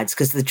nature guides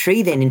because the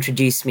tree then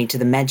introduced me to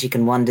the magic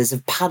and wonders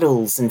of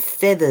puddles and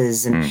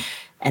feathers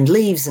and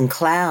leaves and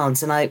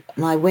clouds. And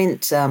I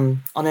went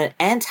on an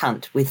ant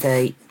hunt with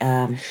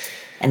an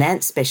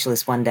ant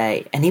specialist one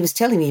day, and he was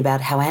telling me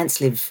about how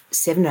ants live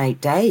 7 or 8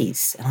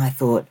 days. And I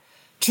thought,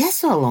 gee,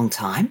 that's not a long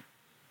time.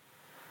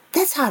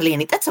 That's hardly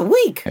any, that's a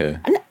week. Yeah.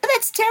 And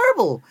that's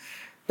terrible.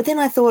 But then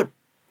I thought,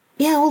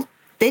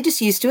 they're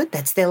just used to it.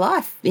 That's their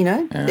life,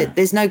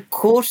 There's no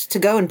court to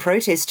go and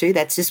protest to.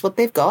 That's just what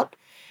they've got.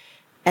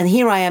 And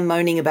here I am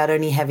moaning about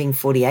only having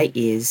 48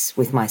 years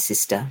with my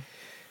sister.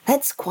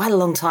 That's quite a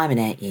long time in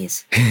ant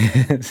years.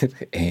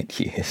 Ant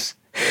years.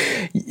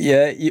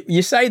 Yeah,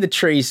 you say the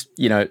trees,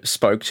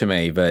 spoke to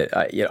me, but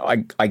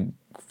I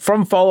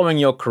from following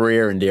your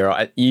career,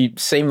 Indira, you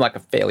seem like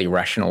a fairly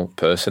rational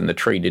person. The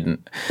tree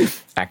didn't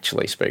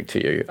actually speak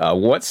to you.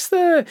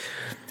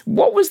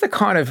 What was the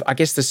kind of, I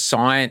guess, the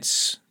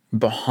science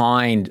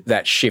behind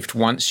that shift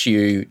once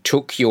you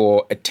took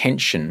your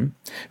attention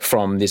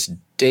from this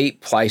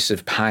deep place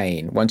of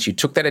pain, once you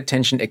took that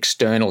attention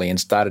externally and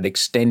started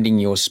extending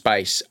your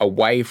space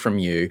away from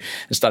you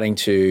and starting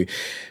to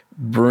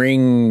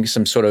bring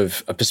some sort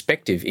of a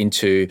perspective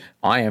into,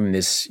 I am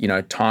this,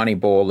 tiny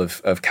ball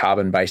of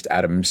carbon-based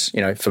atoms,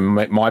 for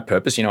my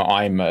purpose,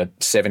 I'm a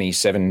 70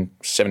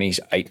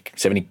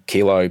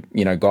 kilo,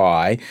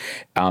 guy,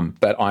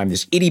 but I'm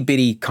this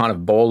itty-bitty kind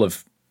of ball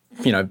of,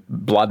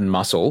 blood and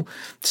muscle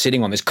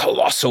sitting on this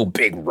colossal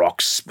big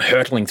rocks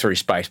hurtling through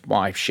space.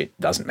 My shit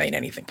doesn't mean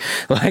anything.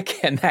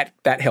 And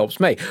that helps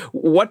me.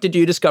 What did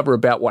you discover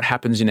about what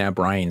happens in our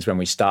brains when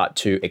we start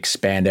to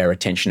expand our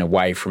attention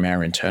away from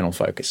our internal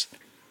focus?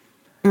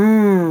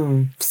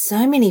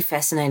 So many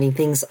fascinating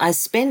things. I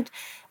spent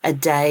a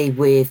day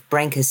with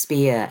Branka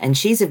Spear, and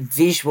she's a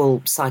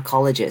visual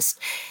psychologist.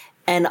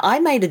 And I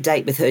made a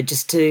date with her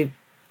just to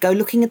go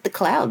looking at the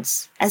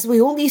clouds, as we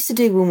all used to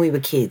do when we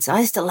were kids. I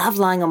used to love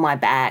lying on my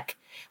back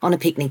on a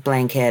picnic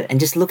blanket and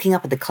just looking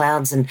up at the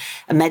clouds and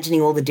imagining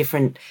all the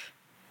different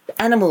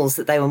animals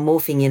that they were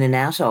morphing in and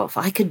out of.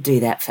 I could do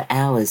that for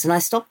hours, and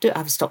I've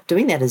stopped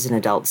doing that as an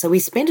adult. So we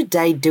spent a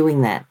day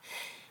doing that.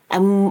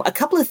 And a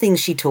couple of things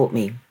she taught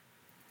me.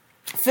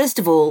 First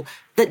of all,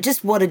 that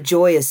just what a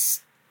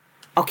joyous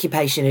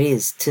occupation it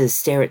is to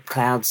stare at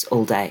clouds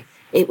all day.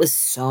 It was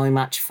so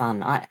much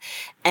fun.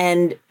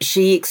 And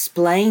she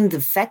explained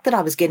the fact that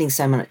I was getting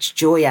so much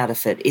joy out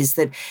of it is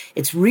that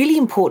it's really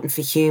important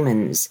for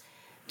humans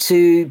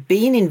to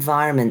be in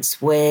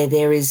environments where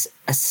there is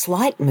a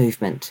slight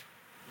movement,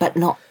 but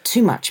not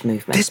too much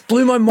movement. This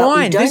blew my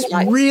mind. This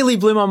really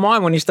blew my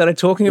mind when you started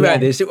talking about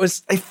this. It was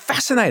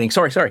fascinating.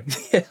 Sorry.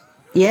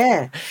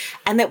 Yeah.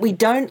 And that we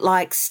don't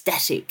like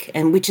static,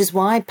 and which is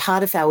why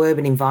part of our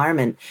urban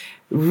environment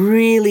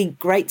really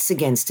grates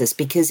against us,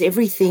 because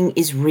everything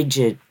is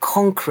rigid,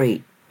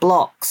 concrete,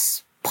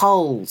 blocks,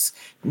 poles,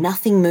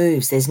 nothing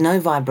moves, there's no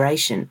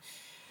vibration.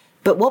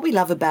 But what we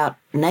love about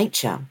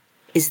nature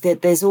is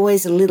that there's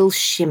always a little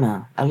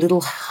shimmer, a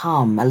little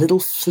hum, a little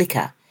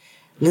flicker,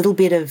 a little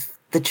bit of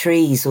the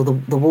trees or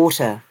the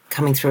water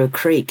coming through a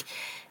creek.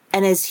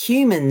 And as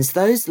humans,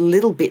 those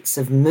little bits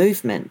of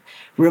movement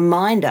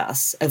remind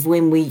us of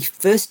when we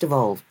first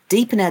evolved.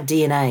 Deep in our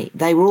DNA,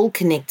 they were all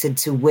connected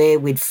to where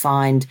we'd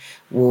find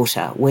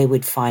water, where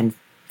we'd find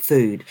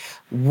food,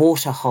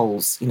 water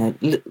holes,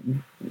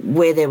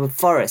 where there were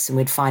forests and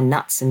we'd find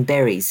nuts and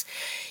berries.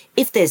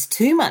 If there's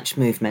too much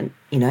movement,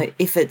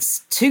 if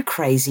it's too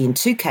crazy and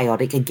too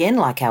chaotic, again,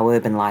 like our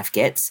urban life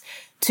gets,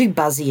 too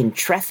buzzy and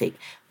traffic,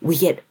 we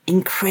get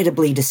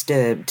incredibly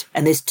disturbed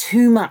and there's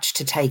too much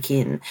to take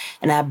in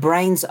and our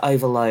brains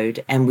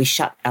overload and we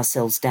shut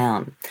ourselves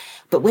down.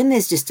 But when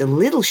there's just a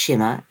little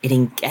shimmer, it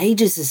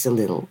engages us a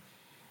little,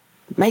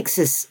 makes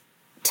us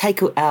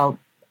take our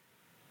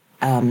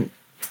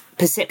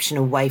perception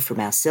away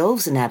from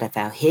ourselves and out of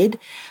our head,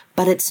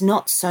 but it's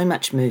not so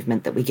much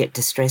movement that we get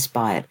distressed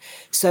by it.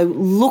 So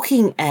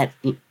looking at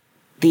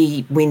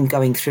the wind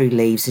going through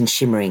leaves and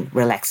shimmering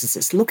relaxes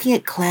us. Looking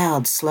at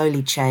clouds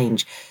slowly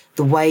change,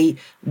 the way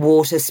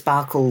water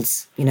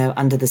sparkles,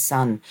 under the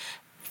sun.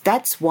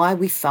 That's why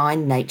we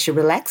find nature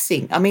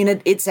relaxing. I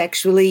mean, it's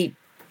actually,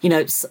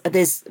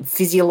 there's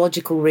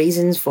physiological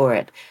reasons for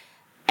it.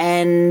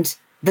 And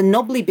the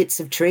knobbly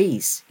bits of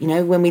trees,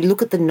 when we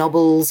look at the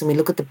knobbles and we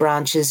look at the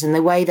branches and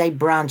the way they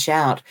branch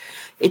out,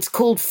 it's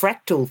called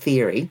fractal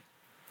theory.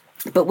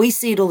 But we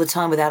see it all the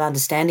time without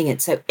understanding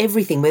it. So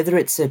everything, whether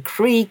it's a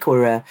creek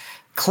or a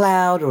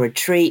cloud or a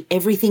tree,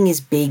 everything is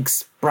big,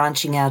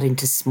 branching out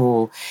into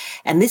small.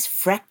 And this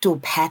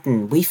fractal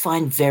pattern we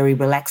find very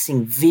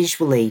relaxing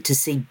visually, to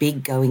see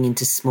big going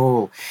into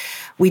small.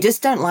 We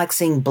just don't like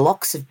seeing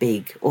blocks of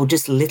big or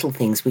just little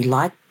things. We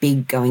like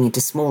big going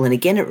into small. And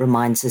again, it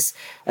reminds us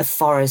of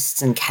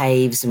forests and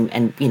caves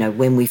and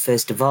when we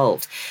first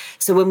evolved.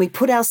 So when we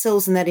put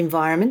ourselves in that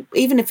environment,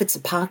 even if it's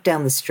a park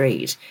down the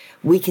street,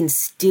 we can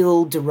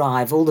still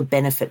derive all the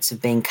benefits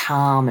of being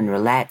calm and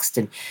relaxed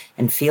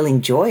and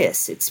feeling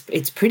joyous.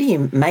 It's pretty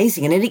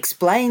amazing. And it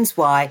explains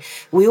why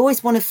we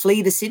always want to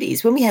flee the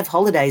cities. When we have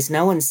holidays,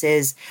 no one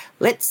says,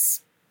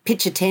 let's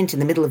pitch a tent in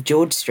the middle of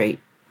George Street.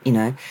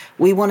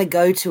 We want to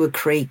go to a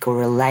creek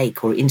or a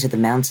lake or into the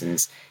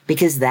mountains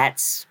because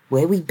that's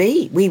where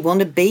we want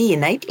to be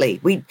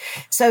innately.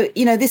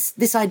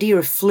 This idea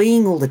of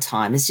fleeing all the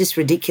time is just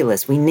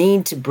ridiculous. We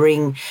need to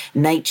bring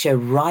nature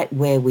right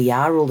where we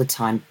are all the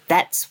time.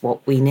 That's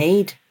what we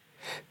need.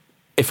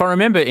 If I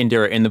remember,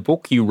 Indira, in the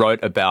book you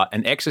wrote about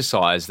an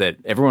exercise that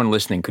everyone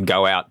listening could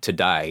go out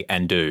today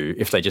and do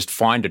if they just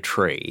find a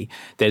tree.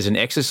 There's an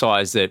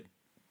exercise that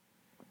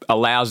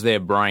allows their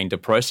brain to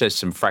process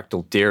some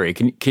fractal theory.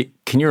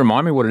 Can you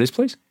remind me what it is,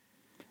 please?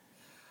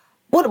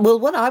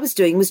 What I was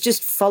doing was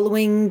just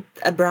following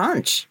a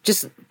branch,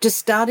 just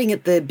starting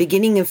at the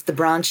beginning of the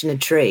branch in a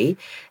tree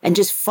and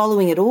just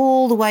following it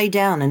all the way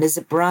down. And as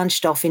it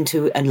branched off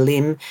into a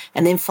limb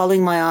and then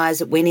following my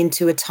eyes, it went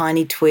into a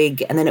tiny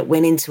twig and then it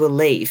went into a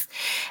leaf.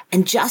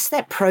 And just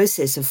that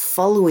process of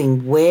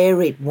following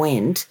where it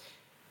went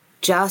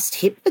just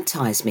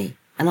hypnotized me.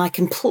 And I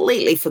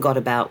completely forgot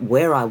about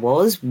where I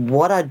was,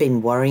 what I'd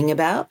been worrying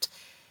about.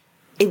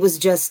 it was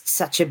just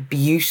such a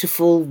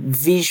beautiful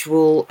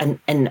visual,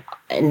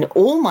 and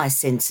all my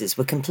senses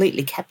were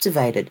completely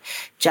captivated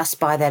just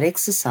by that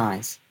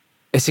exercise.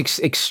 It's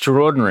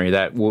extraordinary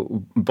that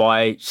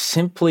by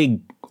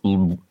simply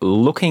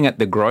looking at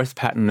the growth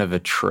pattern of a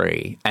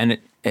tree, and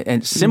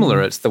it's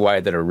similar, it's the way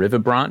that a river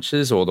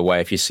branches, or the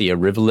way if you see a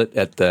rivulet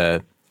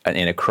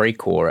in a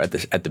creek or at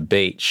the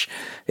beach,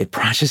 it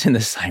branches in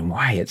the same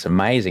way. It's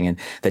amazing. And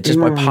that just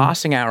by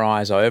passing our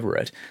eyes over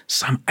it,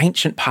 some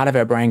ancient part of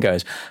our brain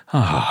goes,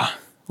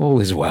 all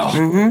is well.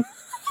 Mm-hmm.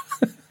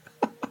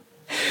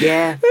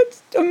 Yeah.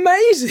 It's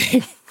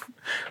amazing.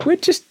 We're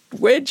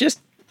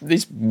just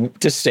these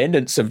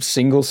descendants of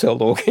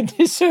single-celled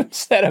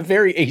organisms that are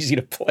very easy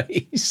to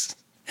please.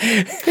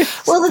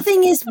 Well, the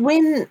thing is,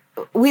 when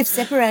we've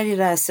separated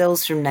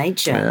ourselves from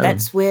nature,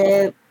 that's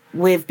where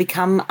we've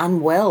become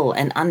unwell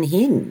and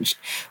unhinged.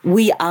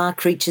 We are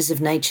creatures of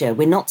nature.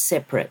 We're not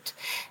separate.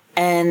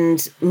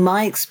 And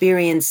my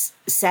experience,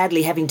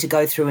 sadly, having to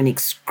go through an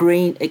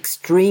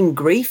extreme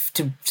grief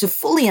to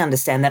fully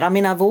understand that. I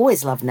mean, I've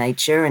always loved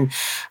nature, and,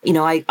 you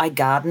know, I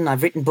garden.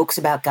 I've written books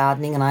about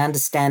gardening, and I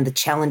understand the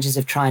challenges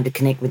of trying to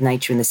connect with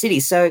nature in the city.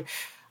 So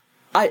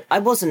I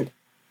wasn't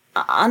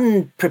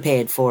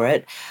unprepared for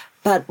it.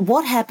 But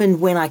what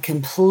happened when I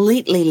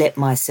completely let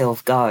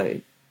myself go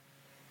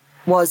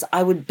was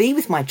I would be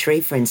with my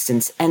tree, for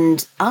instance,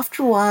 and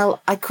after a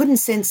while I couldn't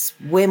sense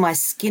where my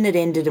skin had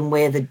ended and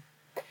where the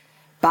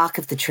bark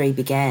of the tree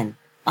began.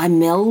 I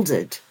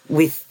melded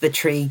with the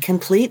tree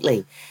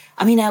completely.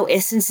 I mean, our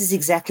essence is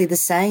exactly the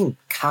same.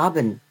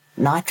 Carbon,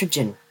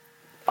 nitrogen,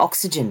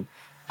 oxygen.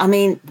 I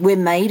mean, we're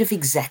made of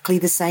exactly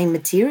the same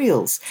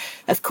materials.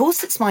 Of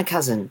course it's my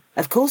cousin.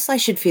 Of course I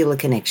should feel a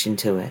connection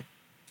to it.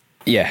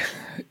 Yeah.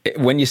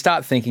 When you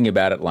start thinking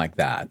about it like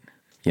that,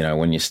 you know,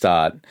 when you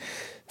start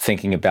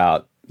thinking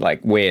about, like,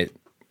 we're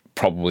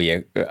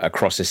probably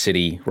across a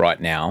city right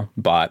now,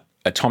 but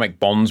atomic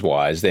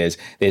bonds-wise, there's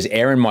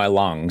air in my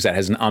lungs that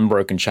has an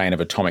unbroken chain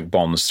of atomic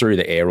bonds through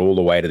the air all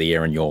the way to the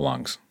air in your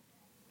lungs.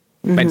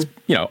 Mm-hmm. It's,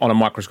 you know, on a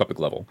microscopic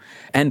level.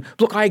 And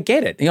look, I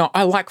get it. You know,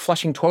 I like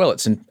flushing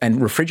toilets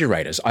and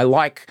refrigerators. I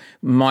like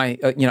my,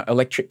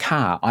 electric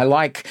car. I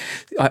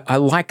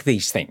like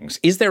these things.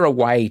 Is there a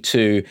way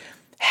to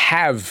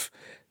have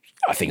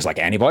things like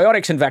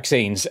antibiotics and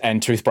vaccines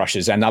and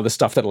toothbrushes and other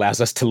stuff that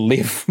allows us to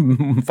live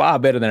far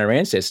better than our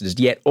ancestors,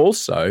 yet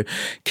also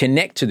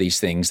connect to these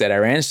things that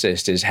our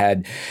ancestors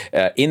had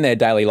in their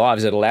daily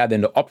lives that allowed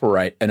them to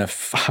operate in a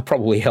far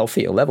probably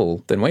healthier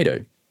level than we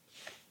do?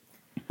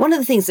 One of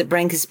the things that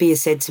Branka Spear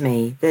said to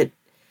me that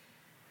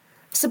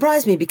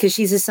surprised me, because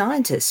she's a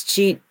scientist,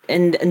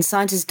 and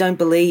scientists don't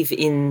believe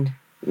in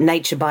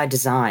nature by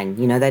design.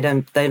 You know, they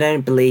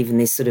don't believe in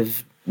this sort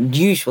of,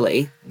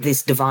 usually,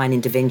 this divine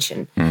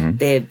intervention. Mm-hmm.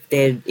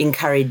 They're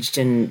encouraged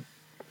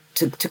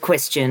to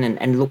question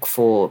and look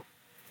for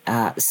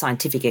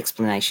scientific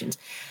explanations.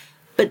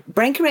 But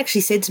Branka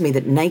actually said to me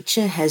that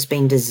nature has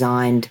been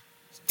designed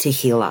to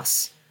heal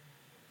us.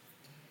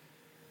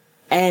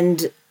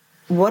 And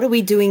what are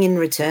we doing in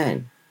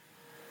return?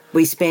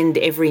 We spend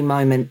every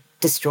moment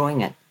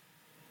destroying it.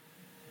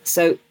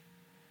 So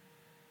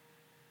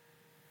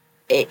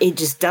it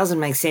just doesn't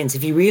make sense.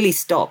 If you really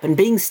stop, and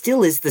being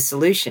still is the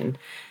solution,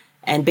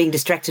 and being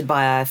distracted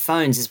by our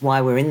phones is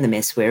why we're in the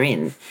mess we're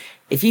in.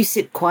 If you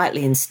sit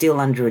quietly and still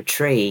under a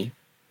tree,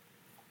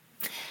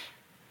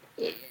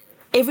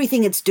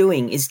 everything it's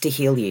doing is to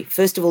heal you.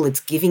 First of all, it's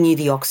giving you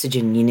the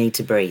oxygen you need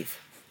to breathe.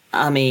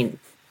 I mean,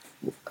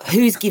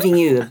 who's giving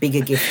you a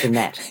bigger gift than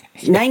that?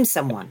 Name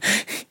someone.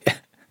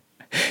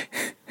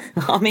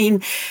 I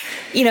mean,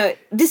 you know,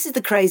 this is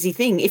the crazy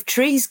thing. If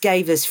trees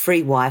gave us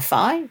free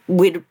Wi-Fi,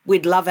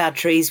 we'd love our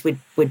trees,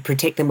 we'd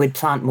protect them, we'd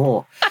plant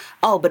more.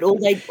 Oh, but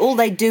all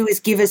they do is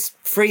give us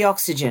free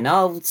oxygen.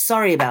 Oh,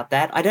 sorry about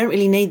that. I don't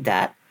really need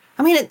that.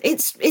 I mean,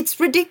 it's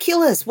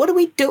ridiculous. What are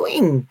we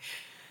doing?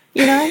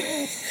 You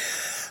know?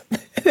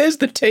 There's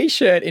the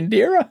T-shirt,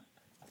 Indira.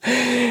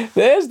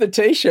 There's the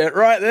T-shirt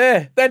right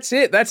there. That's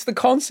it. That's the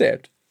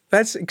concept.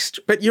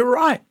 But you're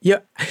right.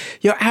 You're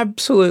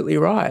absolutely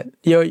right.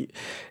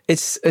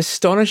 It's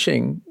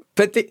astonishing.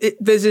 But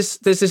there's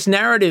this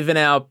narrative in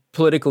our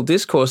political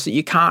discourse that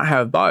you can't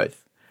have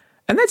both,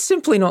 and that's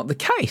simply not the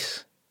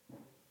case.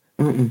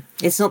 Mm-mm.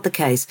 It's not the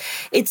case.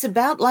 It's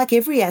about, like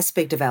every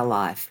aspect of our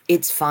life,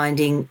 it's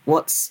finding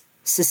what's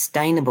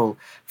sustainable,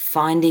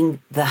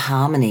 finding the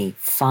harmony,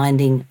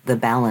 finding the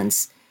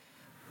balance.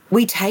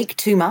 We take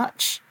too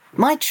much.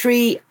 My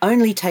tree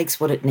only takes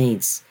what it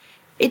needs.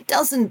 It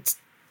doesn't,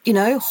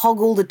 hog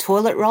all the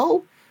toilet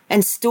roll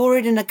and store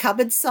it in a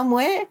cupboard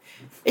somewhere.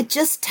 It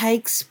just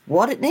takes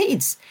what it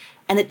needs,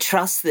 and it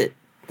trusts that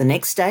the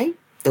next day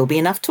there'll be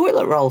enough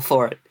toilet roll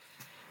for it.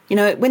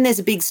 When there's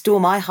a big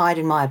storm, I hide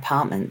in my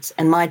apartment,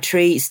 and my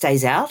tree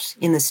stays out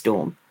in the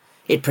storm.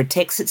 It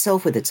protects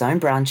itself with its own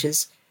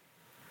branches.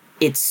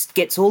 It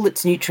gets all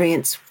its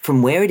nutrients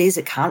from where it is.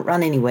 It can't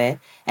run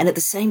anywhere. And at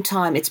the same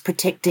time, it's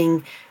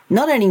protecting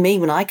not only me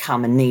when I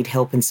come and need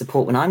help and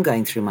support when I'm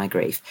going through my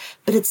grief,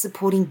 but it's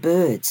supporting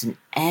birds and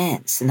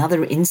ants and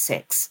other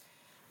insects.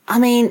 I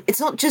mean, it's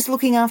not just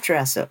looking after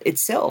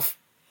itself.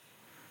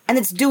 And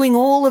it's doing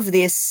all of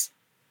this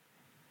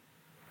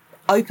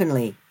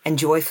openly and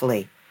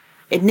joyfully.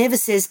 It never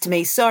says to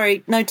me,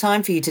 sorry, no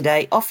time for you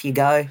today, off you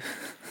go.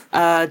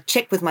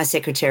 Check with my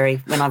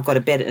secretary when I've got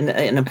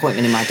an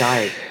appointment in my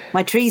diary.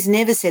 My trees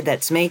never said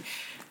that to me,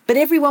 but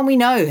everyone we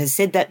know has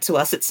said that to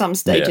us at some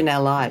stage in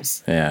our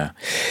lives. Yeah.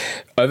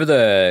 Over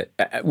the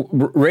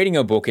reading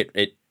your book,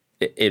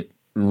 it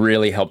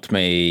really helped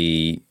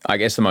me. I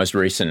guess the most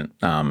recent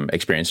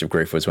experience of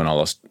grief was when I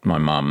lost my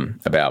mum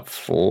about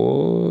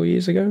 5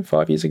 years ago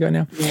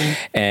now. Yeah.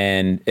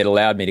 And it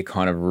allowed me to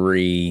kind of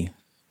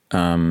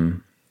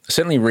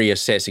certainly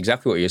reassess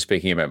exactly what you were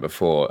speaking about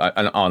before.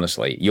 And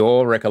honestly,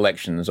 your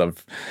recollections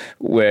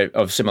we're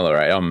of similar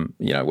age.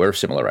 We're of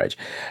similar age,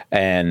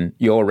 and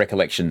your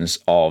recollections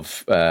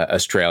of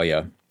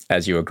Australia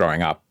as you were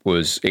growing up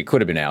it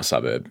could have been our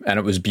suburb, and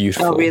it was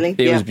beautiful. Oh, really?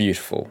 It was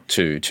beautiful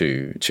to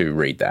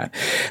read that.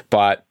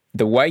 But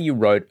the way you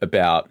wrote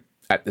about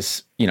at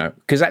this,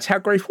 because that's how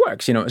grief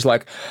works. It's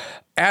like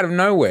out of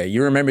nowhere,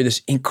 you remember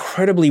this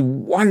incredibly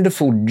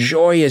wonderful,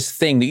 joyous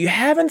thing that you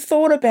haven't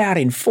thought about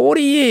in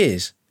 40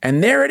 years.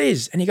 And there it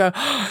is. And you go,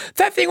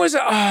 that thing was,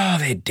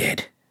 they're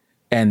dead.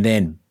 And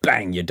then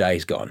bang, your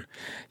day's gone,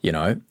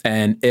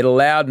 And it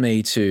allowed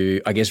me to,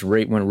 I guess,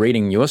 when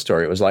reading your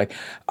story, it was like,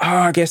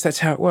 I guess that's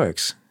how it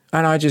works.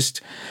 And I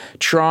just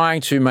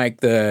trying to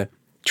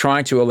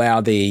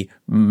allow the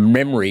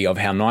memory of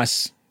how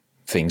nice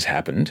things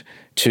happened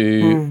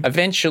to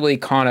eventually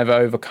kind of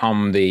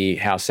overcome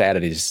how sad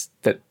it is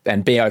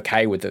and be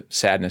okay with the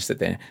sadness that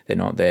they're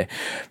not there.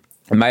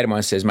 A mate of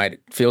mine says, mate,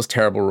 it feels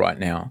terrible right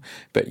now,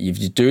 but if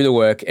you do the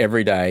work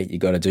every day, you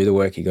got to do the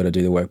work,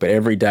 but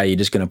every day you're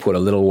just going to put a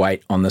little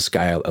weight on the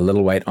scale.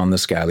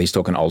 He's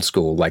talking old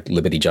school, like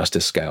Liberty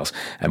Justice scales.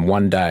 And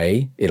one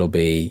day it'll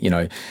be,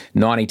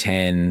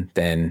 90-10,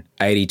 then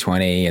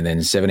 80-20, and then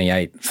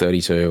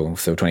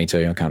 78-32 or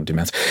 22. I can't do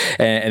maths.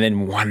 And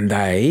then one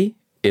day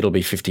it'll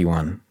be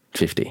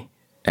 51-50.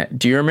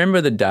 Do you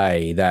remember the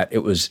day that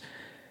it was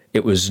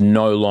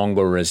no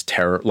longer as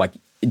terrible? Like,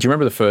 do you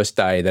remember the first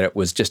day that it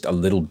was just a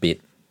little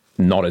bit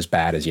not as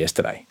bad as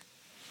yesterday?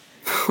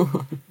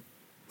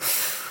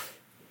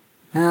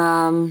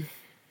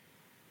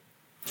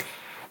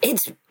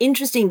 It's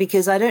interesting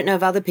because I don't know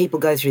if other people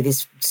go through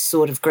this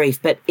sort of grief,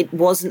 but it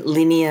wasn't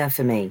linear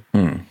for me.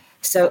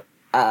 So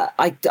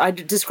I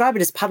describe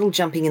it as puddle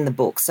jumping in the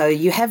book. So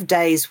you have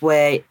days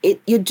where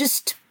you're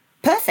just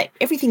perfect.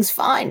 Everything's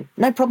fine.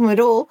 No problem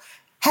at all.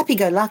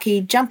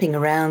 Happy-go-lucky, jumping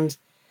around.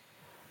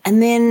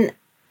 And then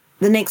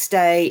the next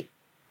day,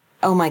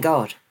 oh my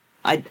God,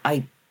 I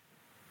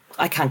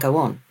can't go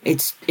on.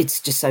 It's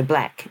just so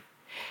black.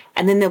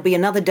 And then there'll be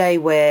another day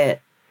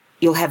where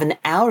you'll have an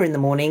hour in the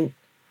morning,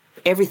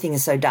 everything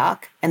is so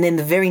dark, and then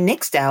the very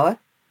next hour,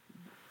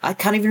 I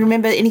can't even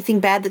remember anything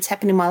bad that's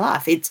happened in my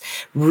life. It's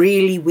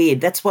really weird.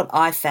 That's what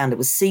I found. It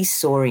was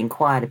seesawing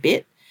quite a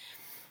bit.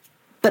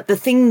 But the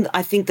thing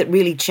I think that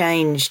really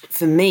changed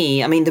for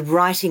me, I mean, the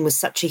writing was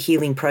such a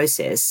healing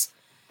process.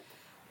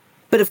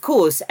 But of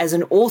course, as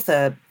an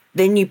author,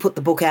 then you put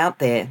the book out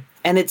there.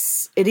 And it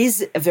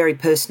is a very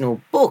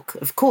personal book,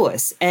 of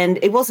course. And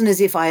it wasn't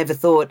as if I ever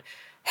thought,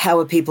 how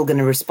are people going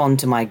to respond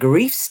to my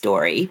grief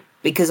story?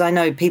 Because I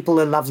know people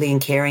are lovely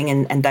and caring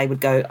and they would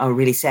go, oh,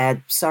 really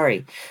sad,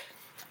 sorry.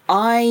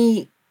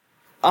 I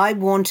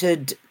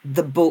wanted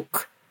the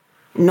book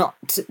not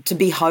to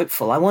be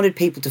hopeful. I wanted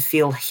people to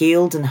feel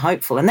healed and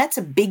hopeful. And that's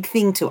a big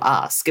thing to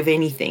ask of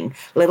anything,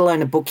 let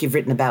alone a book you've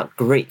written about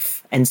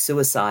grief and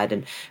suicide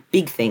and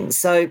big things.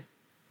 So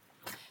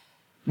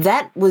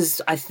that was,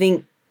 I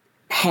think,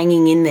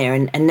 hanging in there.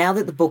 And now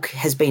that the book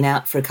has been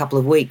out for a couple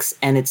of weeks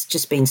and it's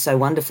just been so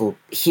wonderful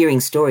hearing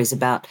stories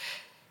about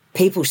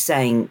people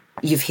saying,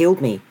 you've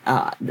healed me.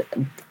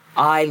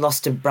 I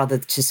lost a brother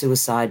to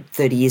suicide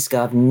 30 years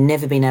ago. I've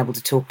never been able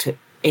to talk to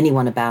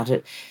anyone about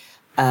it.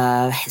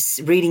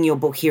 Reading your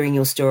book, hearing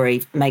your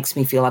story makes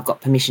me feel I've got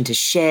permission to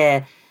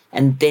share.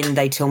 And then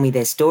they tell me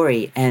their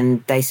story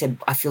and they said,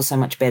 I feel so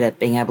much better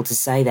being able to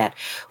say that.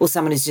 Or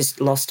someone who's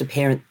just lost a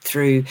parent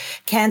through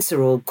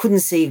cancer or couldn't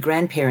see a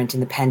grandparent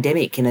in the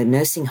pandemic in a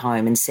nursing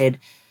home and said,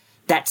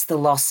 that's the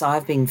loss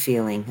I've been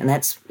feeling. And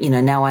that's,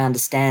 now I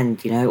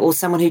understand, or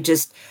someone who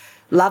just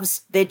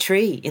loves their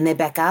tree in their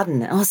back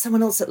garden. Oh,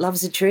 someone else that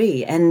loves a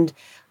tree. And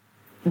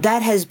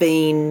that has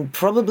been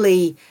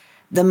probably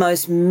the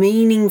most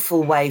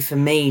meaningful way for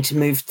me to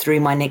move through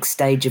my next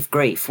stage of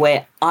grief,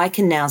 where I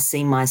can now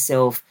see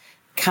myself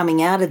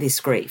coming out of this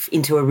grief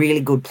into a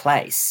really good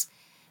place,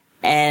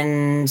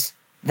 and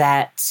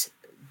that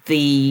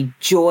the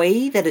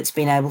joy that it's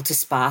been able to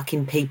spark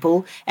in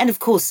people, and of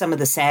course some of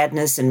the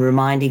sadness and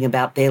reminding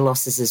about their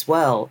losses as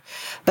well,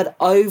 but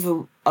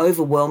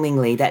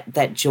overwhelmingly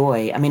that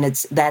joy. I mean,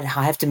 it's that,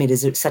 I have to admit,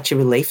 is such a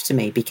relief to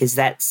me, because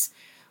that's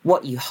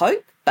what you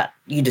hope, but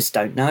you just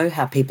don't know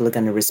how people are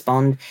going to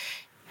respond.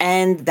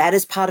 And that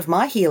is part of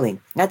my healing.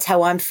 That's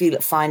how I'm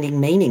finding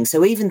meaning.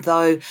 So even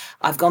though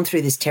I've gone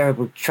through this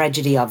terrible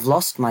tragedy, I've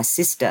lost my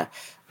sister,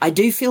 I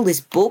do feel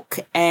this book,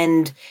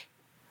 and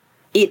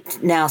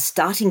it now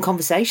starting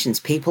conversations.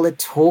 People are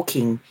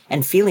talking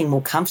and feeling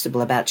more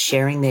comfortable about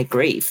sharing their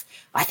grief.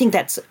 I think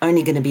that's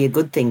only going to be a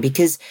good thing,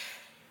 because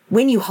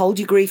when you hold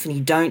your grief and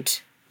you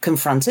don't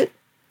confront it,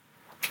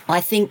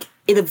 I think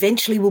it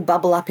eventually will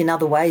bubble up in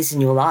other ways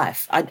in your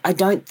life. I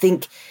don't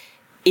think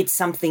it's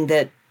something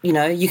that, you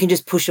know, you can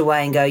just push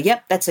away and go,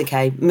 yep, that's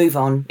okay, move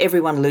on.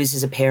 Everyone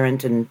loses a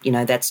parent and, you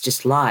know, that's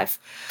just life.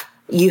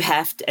 You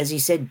have to, as you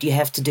said, you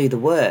have to do the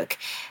work.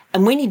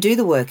 And when you do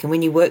the work and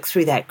when you work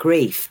through that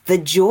grief, the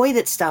joy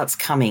that starts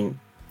coming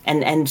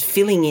and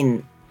filling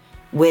in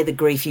where the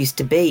grief used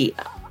to be,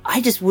 I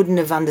just wouldn't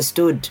have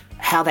understood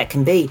how that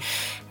can be.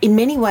 In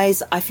many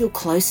ways, I feel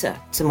closer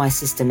to my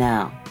sister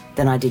now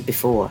than I did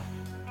before.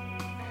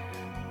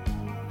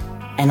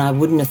 And I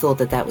wouldn't have thought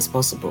that that was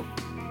possible.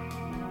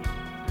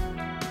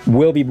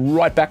 We'll be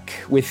right back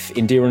with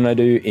Indira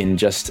Naidoo in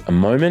just a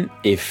moment.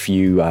 If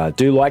you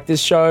do like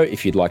this show,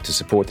 if you'd like to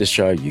support this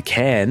show, you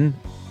can.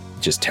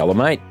 Just tell a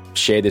mate.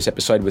 Share this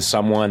episode with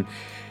someone.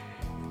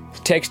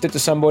 Text it to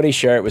somebody.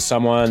 Share it with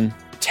someone.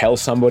 Tell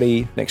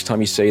somebody next time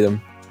you see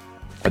them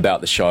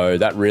about the show.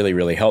 That really,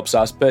 really helps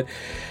us. But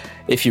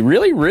if you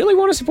really, really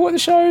want to support the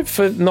show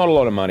for not a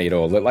lot of money at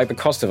all, like the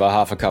cost of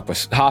half a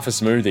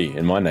smoothie,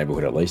 in my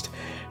neighbourhood at least,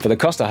 for the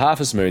cost of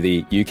half a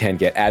smoothie, you can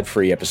get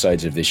ad-free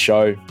episodes of this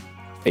show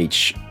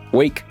each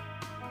week.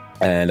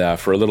 And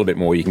for a little bit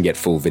more, you can get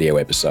full video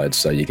episodes.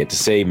 So you get to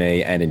see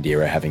me and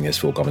Indira having this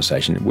full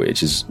conversation,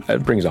 which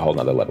it brings a whole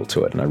nother level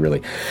to it. And I'm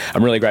really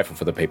grateful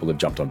for the people who've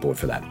jumped on board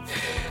for that.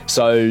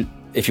 So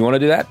if you want to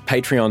do that,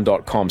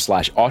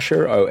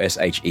 patreon.com/Osher,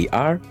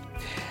 O-S-H-E-R.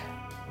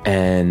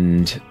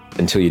 And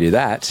until you do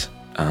that,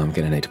 I'm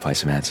going to need to play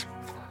some ads.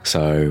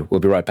 So we'll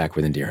be right back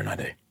with Indira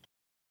Naidoo.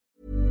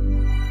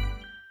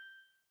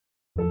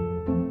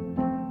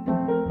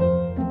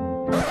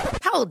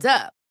 Hold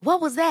up. What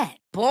was that?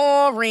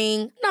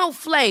 Boring. No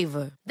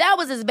flavor. That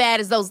was as bad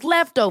as those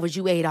leftovers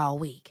you ate all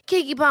week.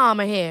 Keke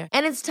Palmer here.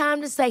 And it's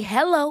time to say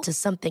hello to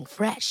something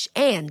fresh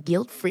and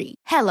guilt-free.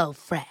 Hello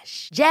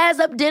Fresh. Jazz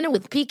up dinner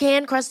with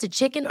pecan-crusted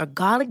chicken or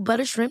garlic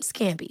butter shrimp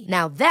scampi.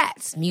 Now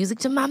that's music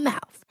to my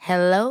mouth.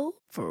 Hello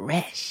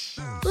Fresh.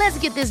 Let's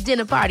get this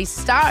dinner party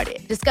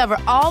started. Discover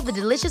all the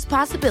delicious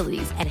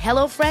possibilities at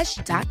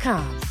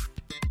HelloFresh.com.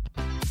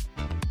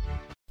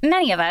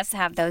 Many of us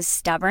have those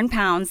stubborn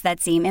pounds that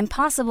seem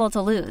impossible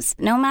to lose,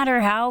 no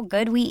matter how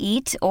good we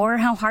eat or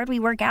how hard we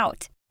work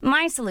out.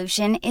 My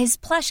solution is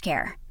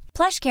PlushCare.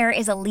 PlushCare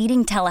is a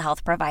leading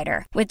telehealth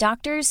provider with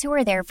doctors who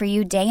are there for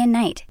you day and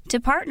night to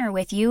partner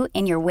with you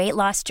in your weight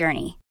loss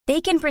journey. They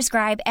can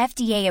prescribe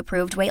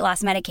FDA-approved weight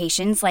loss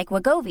medications like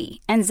Wegovy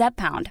and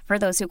Zepbound for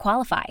those who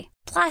qualify.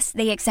 Plus,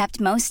 they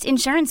accept most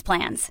insurance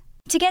plans.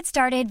 To get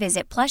started,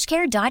 visit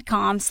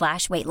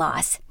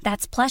plushcare.com/weightloss.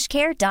 That's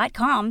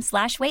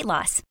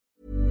plushcare.com/weightloss.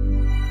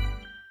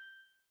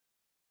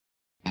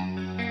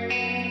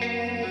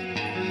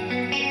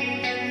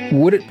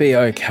 Would it be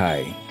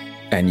okay,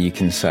 and you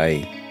can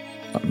say,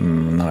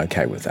 I'm not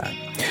okay with that.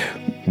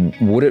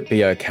 Would it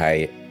be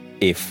okay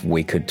if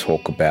we could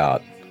talk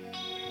about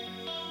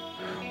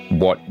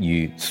what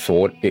you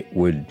thought it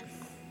would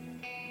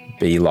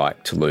be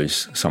like to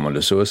lose someone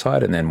to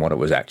suicide and then what it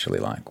was actually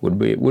like?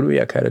 Would it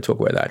be okay to talk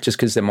about that? Just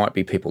because there might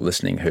be people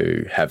listening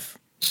who have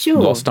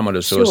lost someone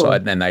to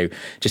suicide and they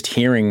just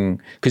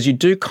hearing, because you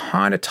do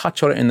kind of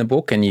touch on it in the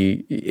book and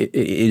it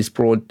is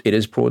broad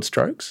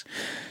strokes.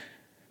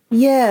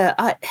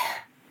 Yeah,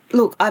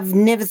 look, I've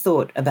never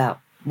thought about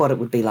what it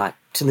would be like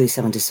to lose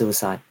someone to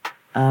suicide.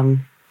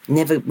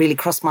 Never really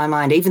crossed my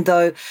mind, even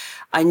though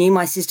I knew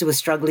my sister was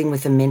struggling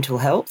with her mental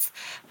health.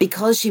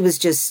 Because she was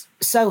just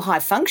so high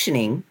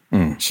functioning,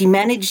 she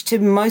managed to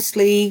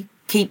mostly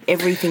keep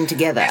everything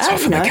together. That's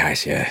often the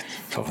case, yeah.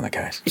 It's often the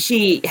case.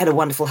 She had a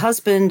wonderful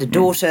husband, a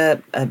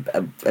daughter,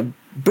 a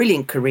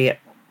brilliant career.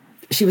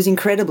 She was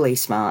incredibly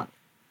smart.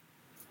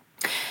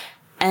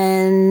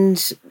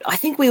 And I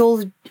think we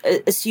all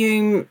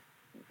assume,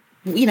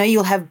 you know,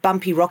 you'll have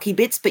bumpy, rocky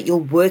bits, but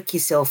you'll work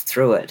yourself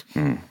through it.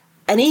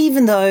 And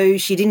even though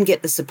she didn't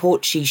get the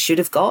support she should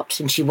have got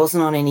and she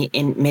wasn't on any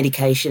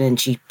medication and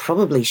she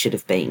probably should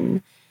have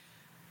been,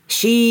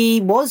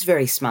 she was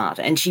very smart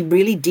and she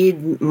really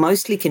did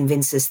mostly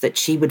convince us that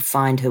she would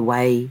find her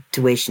way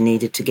to where she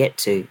needed to get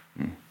to.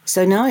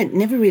 So, no, it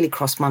never really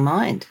crossed my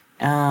mind.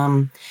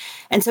 And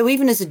so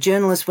even as a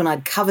journalist, when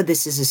I'd covered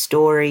this as a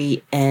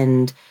story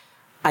and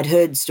I'd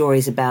heard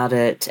stories about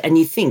it, and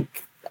you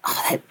think,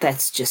 oh,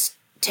 that's just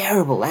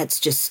terrible. That's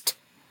just,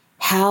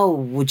 how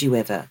would you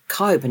ever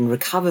cope and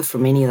recover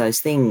from any of those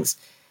things?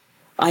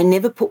 I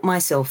never put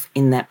myself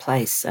in that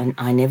place, and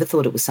I never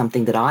thought it was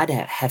something that I'd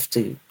have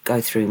to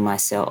go through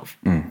myself.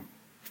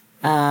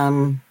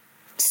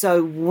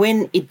 So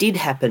when it did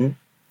happen,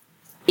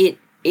 it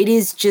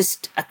is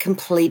just a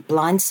complete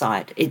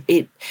blindside.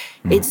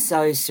 It's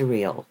so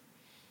surreal.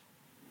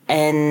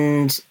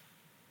 And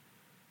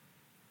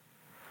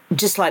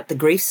just like the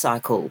grief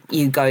cycle,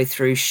 you go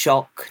through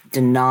shock,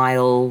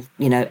 denial,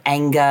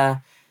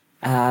 anger,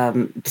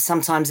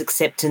 sometimes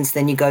acceptance,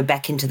 then you go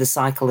back into the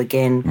cycle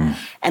again.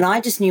 And I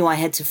just knew I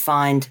had to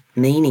find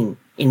meaning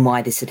in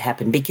why this had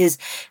happened, because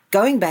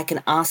going back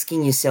and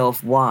asking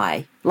yourself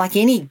why, like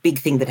any big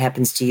thing that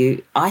happens to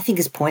you, I think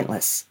is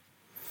pointless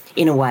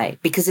in a way,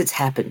 because it's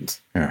happened.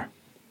 Yeah.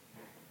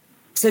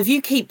 So if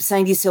you keep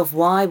saying to yourself,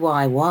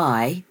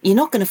 why, you're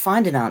not going to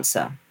find an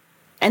answer.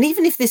 And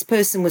even if this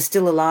person was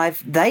still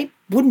alive, they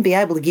wouldn't be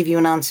able to give you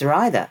an answer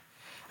either.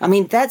 I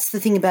mean, that's the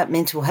thing about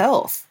mental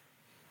health.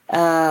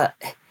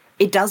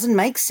 It doesn't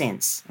make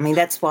sense. I mean,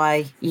 that's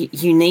why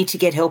you need to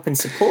get help and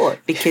support,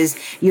 because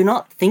you're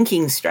not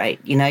thinking straight.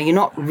 You know,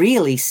 you're not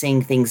really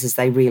seeing things as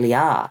they really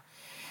are.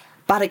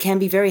 But it can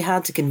be very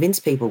hard to convince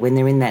people when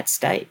they're in that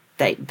state.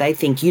 They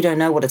think, you don't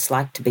know what it's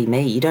like to be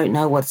me. You don't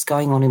know what's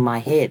going on in my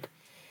head.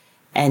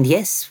 And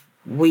yes,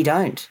 we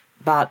don't.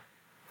 But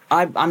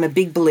I'm a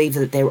big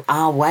believer that there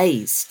are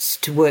ways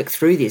to work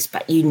through this,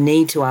 but you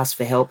need to ask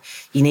for help.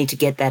 You need to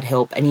get that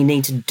help, and you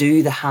need to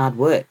do the hard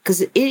work,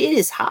 because it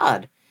is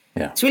hard.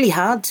 Yeah. It's really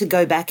hard to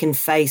go back and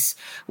face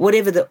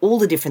whatever all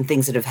the different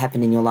things that have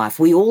happened in your life.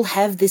 We all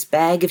have this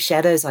bag of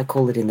shadows, I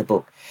call it in the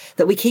book,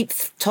 that we keep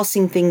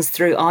tossing things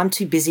through. Oh, I'm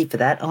too busy for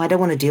that. Oh, I don't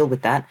want to deal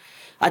with that.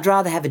 I'd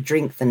rather have a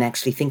drink than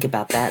actually think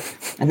about that.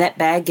 And that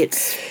bag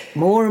gets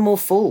more and more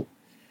full.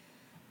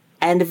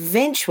 And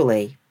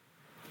eventually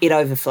it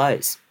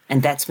overflows.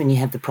 And that's when you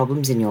have the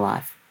problems in your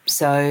life.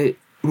 So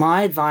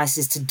my advice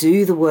is to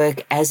do the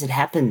work as it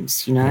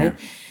happens, you know,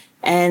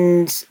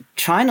 and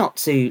try not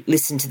to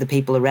listen to the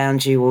people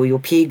around you or your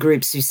peer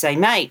groups who say,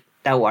 mate,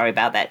 don't worry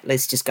about that.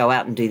 Let's just go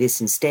out and do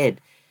this instead.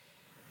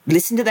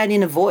 Listen to that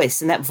inner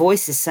voice, and that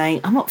voice is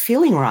saying, I'm not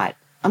feeling right.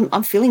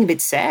 I'm feeling a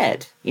bit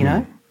sad, you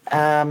know.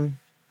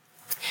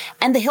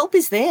 And the help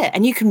is there,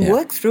 and you can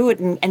work through it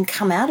and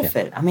come out of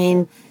it. I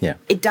mean,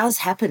 it does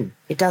happen.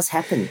 It does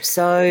happen.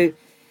 So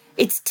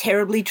it's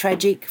terribly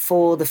tragic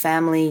for the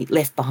family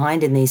left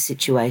behind in these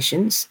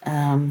situations,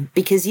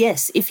 because,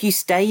 yes, if you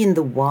stay in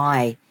the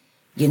why,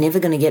 you're never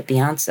going to get the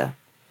answer.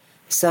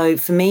 So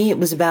for me, it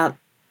was about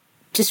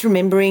just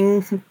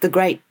remembering the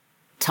great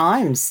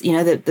times, you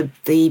know,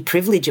 the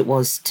privilege it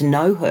was to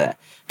know her,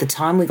 the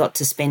time we got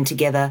to spend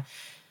together.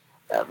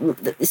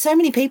 So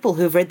many people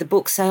who have read the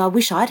book say, I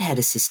wish I'd had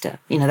a sister.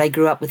 You know, they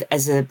grew up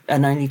as an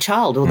only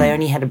child, or they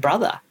only had a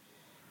brother.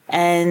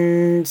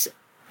 And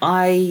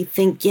I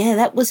think,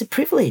 that was a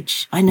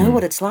privilege. I know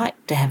what it's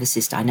like to have a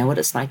sister. I know what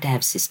it's like to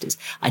have sisters.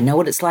 I know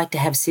what it's like to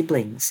have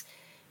siblings.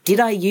 Did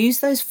I use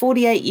those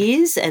 48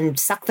 years and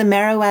suck the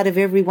marrow out of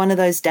every one of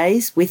those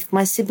days with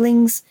my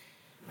siblings?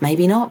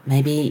 Maybe not.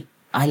 Maybe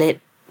I let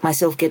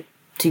myself get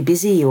too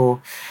busy,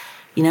 or,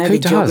 you know, who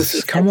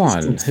does? Come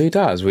on, who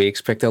does? We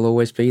expect they'll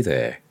always be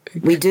there.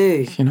 We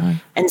do. You know.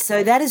 And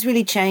so that has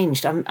really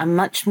changed. I'm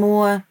much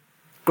more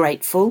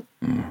grateful.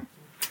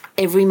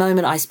 Every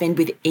moment I spend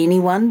with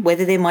anyone,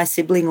 whether they're my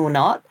sibling or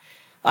not,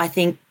 I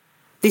think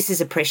this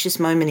is a precious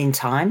moment in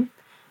time.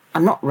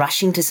 I'm not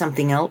rushing to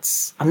something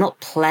else. I'm not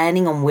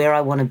planning on where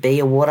I want to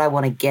be or what I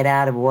want to get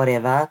out of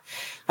whatever.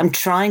 I'm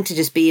trying to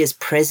just be as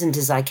present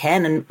as I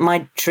can. And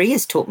my tree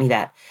has taught me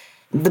that.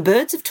 The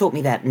birds have taught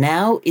me that.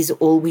 Now is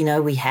all we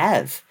know we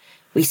have.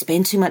 We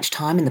spend too much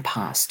time in the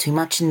past, too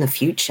much in the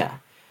future.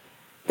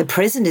 The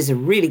present is a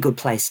really good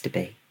place to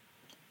be.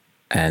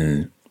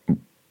 And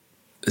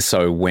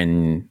so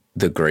when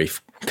the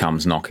grief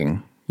comes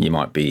knocking, you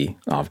might be,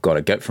 I've got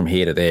to get from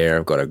here to there,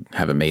 I've got to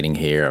have a meeting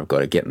here, I've got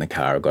to get in the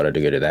car, I've got to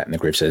do that. And the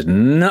grief says,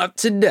 not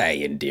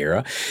today,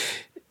 Indira.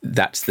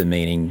 That's the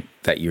meaning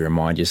that you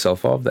remind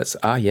yourself of. That's,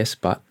 yes,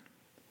 but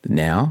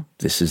now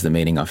this is the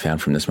meaning I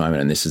found from this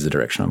moment, and this is the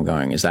direction I'm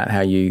going. Is that how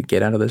you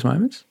get out of those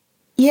moments?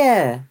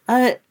 Yeah.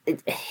 That's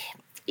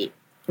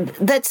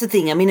the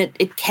thing. I mean,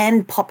 it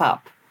can pop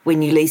up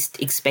when you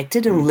least expect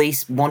it and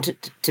least want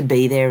it to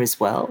be there as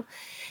well.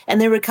 And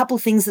there are a couple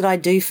of things that I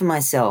do for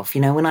myself,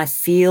 you know, when I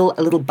feel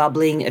a little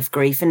bubbling of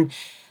grief, and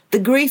the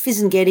grief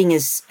isn't getting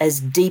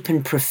as deep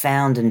and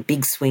profound and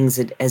big swings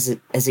as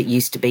it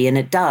used to be. And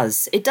it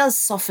does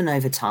soften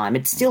over time.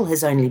 It still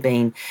has only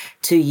been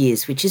 2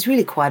 years, which is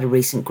really quite a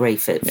recent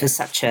grief for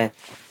such a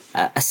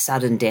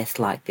sudden death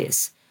like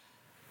this.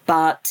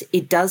 But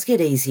it does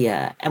get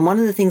easier. And one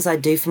of the things I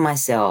do for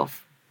myself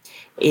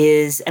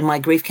is, and my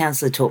grief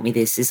counsellor taught me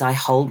this, is I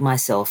hold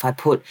myself. I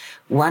put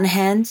one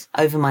hand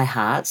over my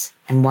heart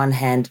and one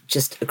hand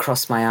just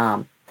across my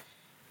arm.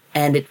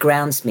 And it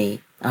grounds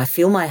me. I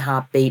feel my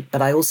heart beat,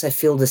 but I also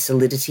feel the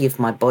solidity of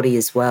my body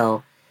as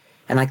well.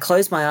 And I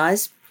close my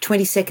eyes,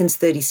 20 seconds,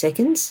 30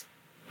 seconds,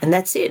 and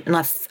that's it. And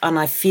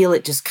I feel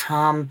it just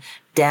calm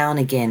down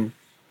again,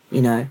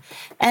 you know.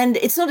 And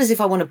it's not as if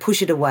I want to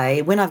push it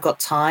away. When I've got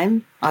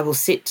time, I will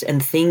sit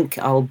and think.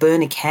 I'll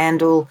burn a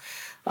candle.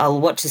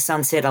 I'll watch the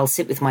sunset. I'll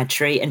sit with my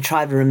tree and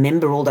try to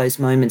remember all those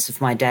moments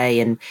of my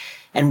day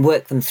and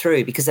work them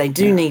through, because they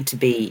do need to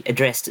be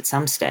addressed at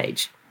some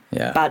stage.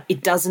 Yeah. But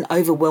it doesn't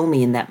overwhelm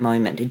me in that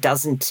moment. It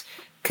doesn't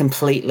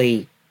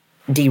completely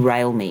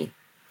derail me.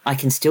 I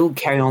can still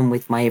carry on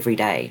with my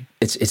everyday.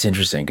 It's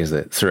interesting because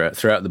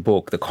throughout the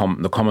book, the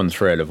common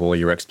thread of all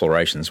your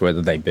explorations,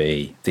 whether they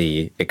be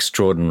the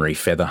extraordinary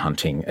feather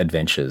hunting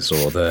adventures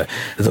or the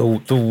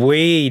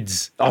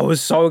weeds. I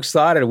was so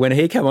excited when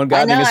he came on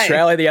Gardening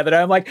Australia the other day.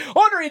 I'm like,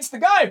 Audrey, it's the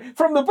guy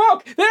from the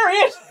book. There he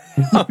is.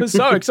 I was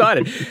so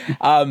excited.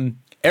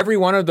 Every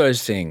one of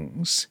those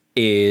things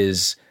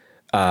is,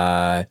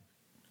 I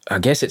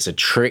guess it's a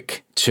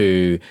trick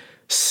to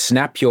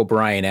snap your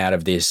brain out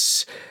of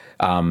this.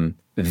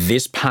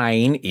 This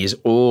pain is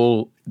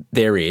all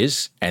there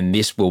is, and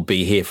this will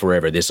be here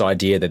forever. This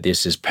idea that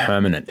this is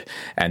permanent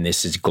and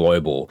this is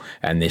global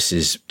and this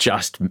is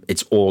just,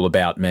 it's all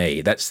about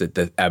me. That's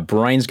our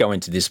brains go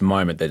into this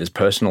moment that is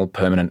personal,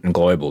 permanent, and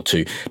global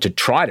to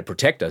try to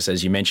protect us.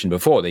 As you mentioned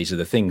before, these are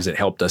the things that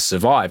helped us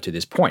survive to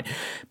this point.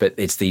 But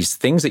it's these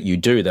things that you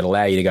do that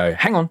allow you to go,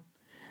 hang on,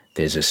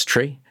 there's this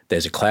tree.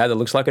 There's a cloud that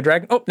looks like a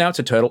dragon. Oh, now it's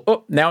a turtle.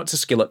 Oh, now it's a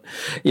skillet.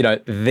 You know,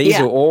 these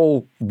are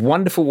all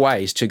wonderful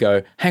ways to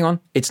go, hang on,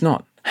 it's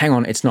not. Hang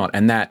on, it's not.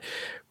 And that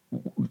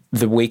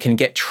we can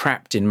get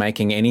trapped in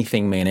making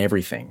anything mean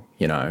everything,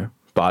 you know,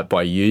 but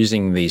by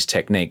using these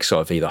techniques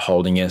of either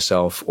holding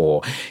yourself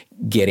or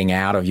getting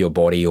out of your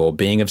body or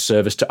being of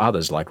service to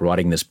others, like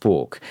writing this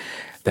book,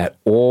 that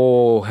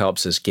all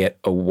helps us get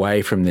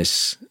away from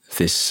this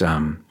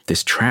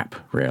trap,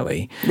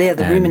 really. Yeah,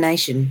 the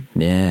rumination.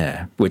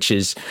 Yeah, which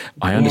is,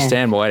 I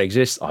understand why it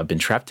exists. I've been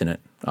trapped in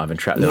it. I've been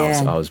trapped in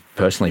it. I was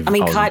personally...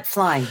 kite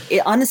flying.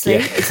 Honestly,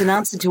 it's an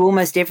answer to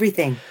almost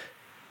everything.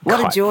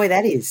 What a joy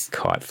that is.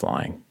 Kite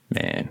flying,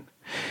 man.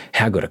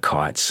 How good are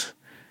kites?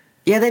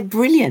 Yeah, they're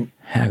brilliant.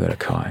 How good are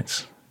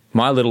kites?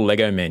 My little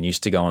Lego men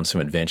used to go on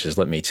some adventures,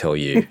 let me tell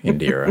you,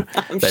 Indira.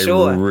 They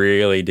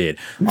really did.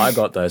 I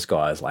got those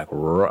guys like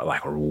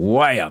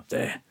way up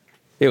there.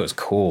 It was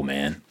cool,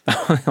 man.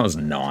 I was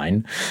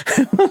 9.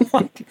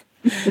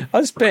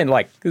 I spent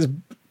this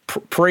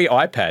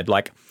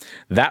pre-iPad,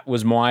 that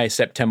was my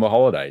September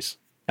holidays.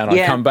 And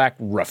I come back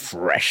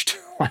refreshed.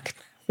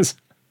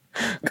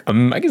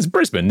 I guess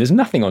Brisbane, there's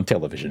nothing on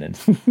television in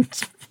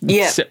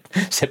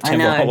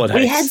September holidays.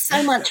 We had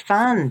so much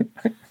fun.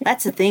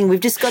 That's the thing.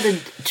 We've just got to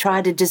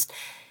try to just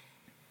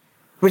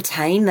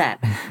retain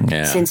that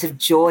sense of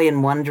joy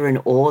and wonder and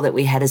awe that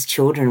we had as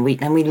children,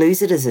 and we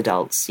lose it as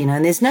adults, you know,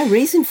 and there's no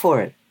reason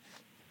for it.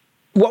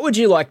 What would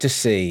you like to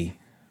see?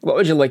 What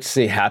would you like to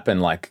see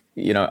happen,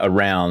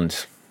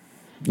 around,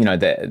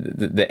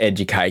 the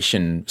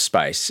education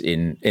space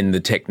in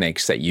the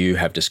techniques that you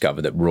have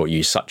discovered that brought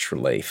you such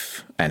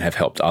relief and have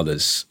helped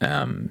others?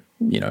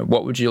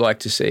 What would you like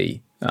to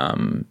see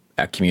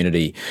our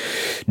community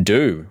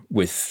do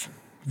with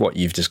what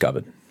you've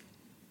discovered?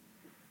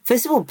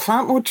 First of all,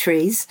 plant more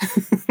trees.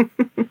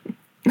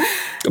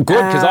 Good,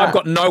 because I've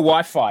got no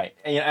Wi-Fi,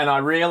 and I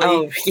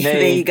really need...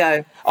 there you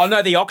go. Oh,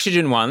 no, the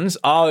oxygen ones.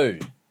 Oh,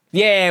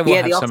 yeah,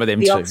 we'll have some of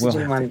them too.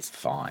 Oxygen ones.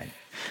 Fine.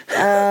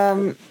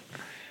 I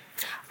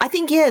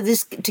think,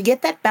 this to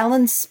get that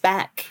balance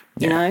back,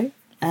 you know,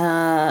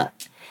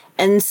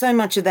 and so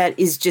much of that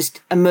is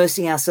just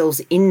immersing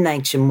ourselves in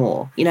nature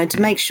more, you know,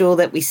 to make sure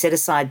that we set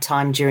aside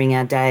time during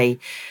our day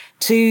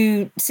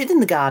to sit in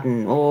the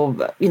garden or,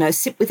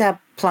 sit with our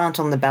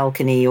plant on the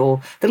balcony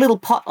or the little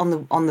pot on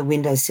the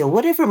windowsill,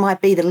 whatever it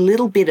might be, the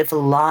little bit of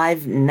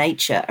alive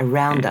nature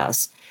around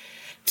us,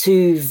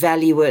 to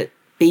value it,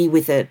 be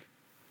with it,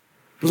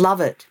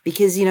 love it.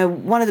 Because,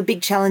 one of the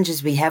big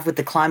challenges we have with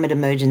the climate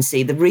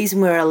emergency, the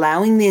reason we're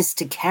allowing this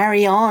to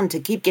carry on, to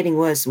keep getting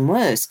worse and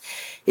worse,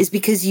 is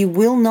because you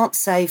will not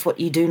save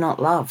what you do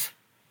not love.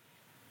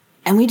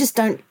 And we just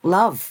don't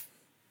love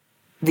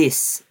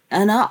this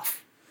enough.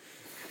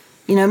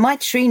 My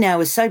tree now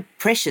is so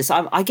precious.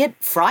 I get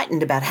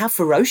frightened about how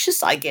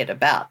ferocious I get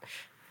about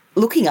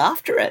looking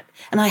after it.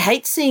 And I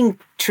hate seeing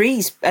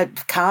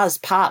cars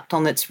parked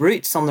on its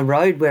roots on the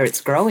road where it's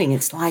growing.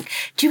 It's like,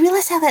 do you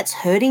realise how that's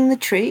hurting the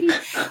tree?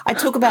 I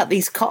talk about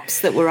these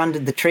cops that were under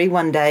the tree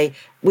one day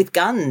with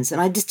guns,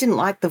 and I just didn't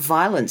like the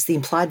violence, the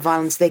implied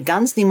violence, their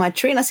guns near my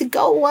tree. And I said,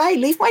 go away,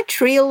 leave my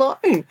tree alone.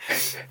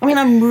 I mean,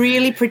 I'm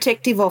really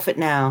protective of it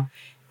now.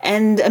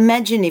 And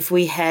imagine if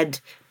we had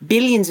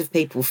billions of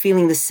people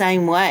feeling the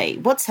same way.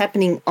 What's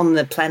happening on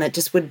the planet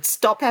just would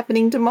stop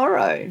happening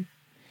tomorrow.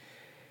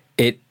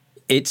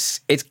 It's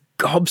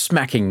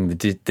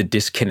gobsmacking the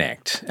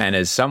disconnect. And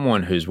as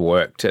someone who's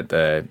worked at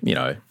the,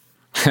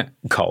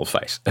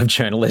 coalface of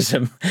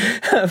journalism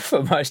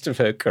for most of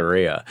her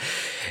career,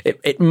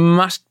 it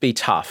must be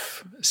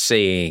tough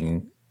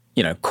seeing,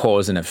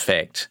 cause and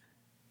effect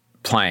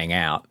playing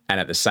out, and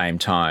at the same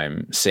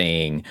time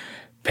seeing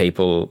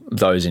people,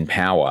 those in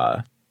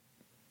power,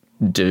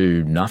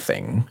 do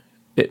nothing.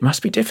 It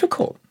must be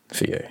difficult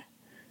for you.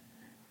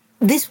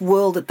 This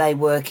world that they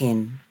work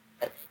in,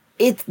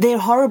 they're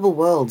horrible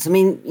worlds. I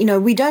mean,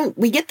 we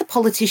get the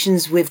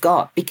politicians we've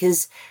got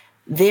because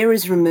they're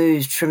as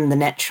removed from the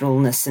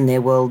naturalness in their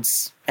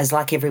worlds as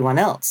like everyone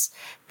else.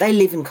 They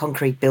live in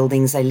concrete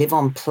buildings. They live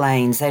on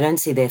planes. They don't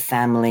see their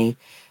family.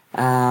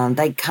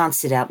 They can't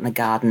sit out in the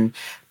garden.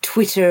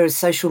 Twitter,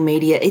 social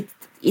media,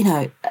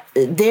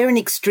 they're an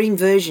extreme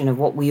version of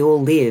what we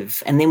all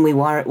live. And then we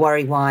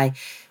worry why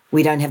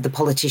we don't have the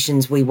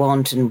politicians we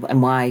want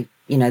and why,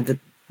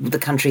 the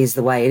country is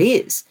the way it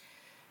is.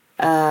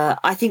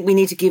 I think we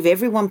need to give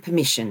everyone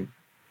permission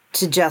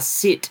to just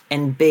sit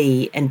and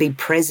be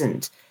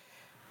present.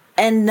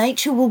 And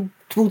nature will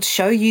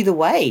show you the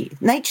way.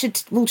 Nature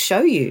will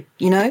show you,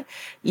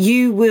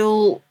 You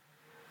will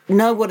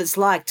know what it's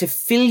like to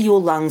fill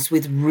your lungs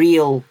with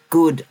real,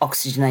 good,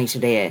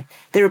 oxygenated air.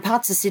 There are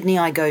parts of Sydney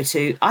I go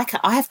to, I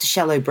have to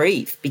shallow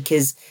breathe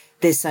because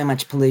there's so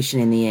much pollution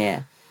in the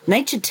air.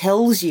 Nature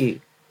tells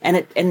you,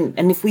 and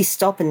if we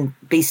stop and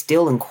be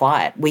still and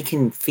quiet, we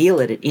can feel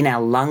it in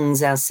our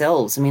lungs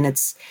ourselves. I mean,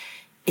 it's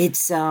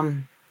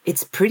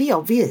pretty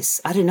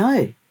obvious. I don't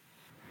know.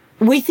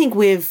 We think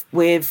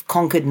we've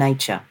conquered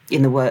nature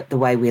in the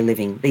way we're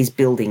living, these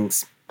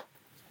buildings.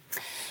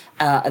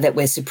 That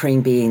we're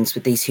supreme beings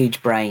with these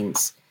huge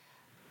brains.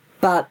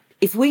 But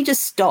if we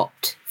just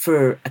stopped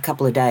for a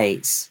couple of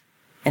days,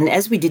 and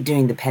as we did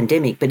during the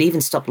pandemic, but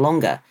even stopped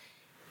longer,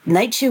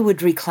 nature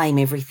would reclaim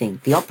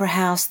everything. The Opera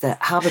House, the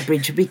Harbour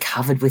Bridge would be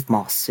covered with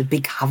moss, would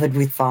be covered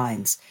with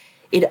vines.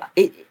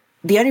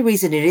 The only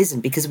reason it isn't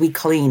because we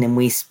clean and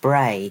we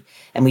spray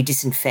and we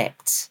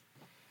disinfect.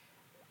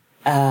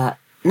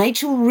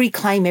 Nature will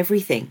reclaim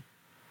everything,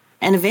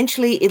 and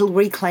eventually it'll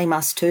reclaim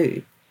us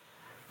too.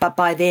 But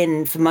by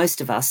then, for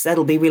most of us,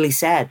 that'll be really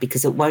sad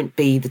because it won't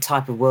be the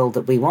type of world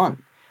that we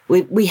want.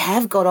 We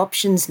have got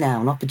options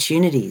now and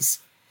opportunities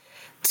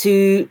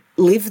to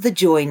live the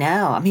joy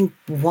now. I mean,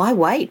 why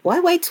wait? Why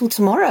wait till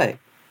tomorrow?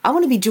 I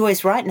want to be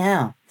joyous right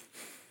now.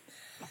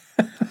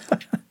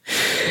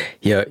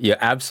 You're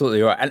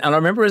absolutely right. And I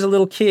remember as a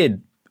little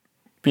kid,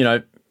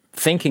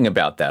 thinking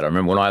about that. I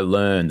remember when I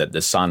learned that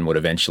the sun would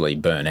eventually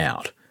burn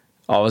out,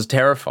 I was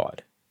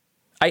terrified.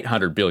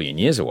 800 billion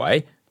years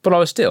away, but I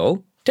was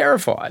still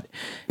terrified.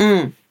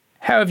 How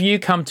have you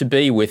come to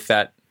be with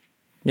that?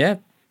 Yeah,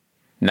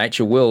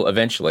 nature will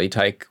eventually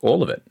take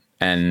all of it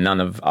and none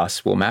of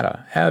us will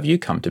matter. How have you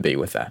come to be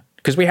with that?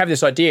 Because we have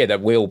this idea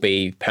that we'll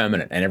be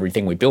permanent and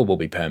everything we build will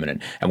be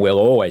permanent and we'll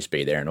always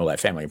be there and all our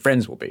family and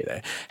friends will be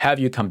there. How have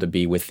you come to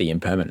be with the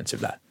impermanence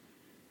of that?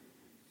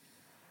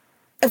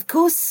 Of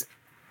course,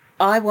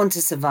 I want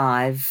to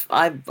survive.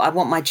 I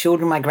want my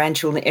children, my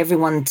grandchildren,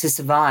 everyone to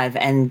survive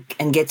and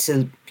get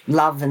to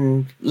love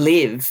and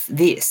live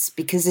this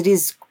because it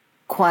is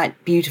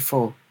quite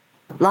beautiful.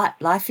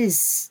 Life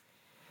is,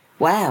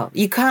 wow,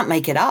 you can't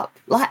make it up.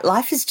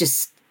 Life is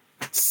just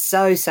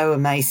so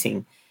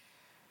amazing.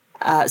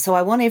 So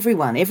I want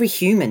every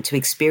human to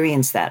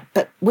experience that.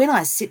 But when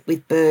I sit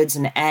with birds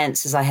and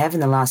ants, as I have in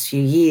the last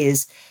few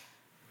years,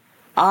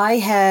 I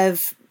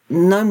have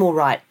no more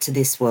right to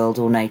this world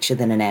or nature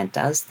than an ant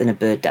does, than a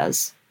bird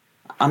does.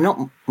 I'm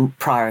not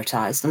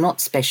prioritised. I'm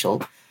not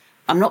special.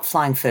 I'm not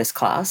flying first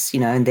class,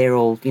 and they're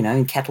all,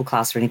 in cattle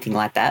class or anything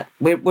like that.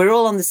 We're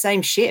all on the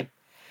same ship,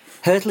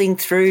 hurtling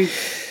through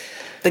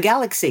the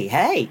galaxy.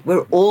 Hey,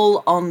 we're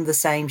all on the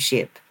same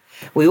ship.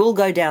 We all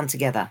go down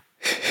together.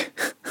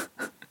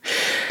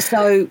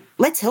 So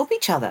let's help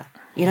each other.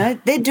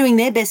 They're doing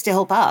their best to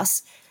help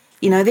us.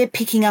 They're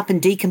picking up and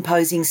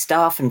decomposing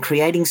stuff and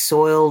creating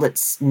soil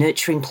that's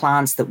nurturing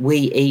plants that we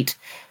eat.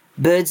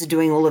 Birds are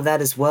doing all of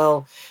that as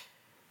well.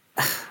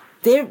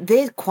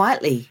 They're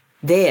quietly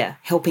there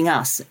helping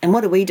us. And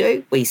what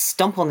do? We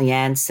stomp on the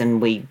ants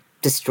and we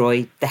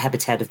destroy the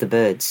habitat of the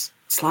birds.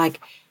 It's like,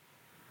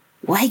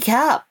 wake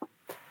up.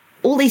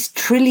 All these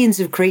trillions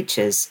of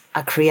creatures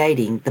are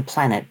creating the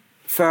planet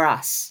for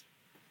us.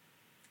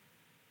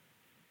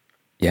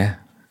 Yeah.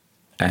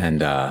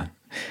 And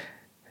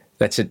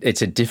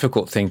it's a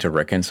difficult thing to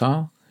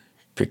reconcile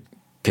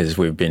because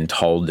we've been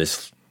told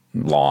this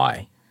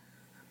lie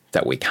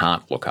that we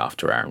can't look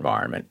after our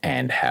environment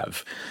and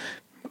have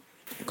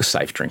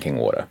safe drinking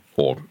water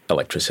or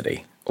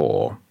electricity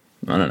or,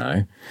 I don't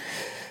know,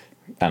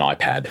 an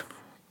iPad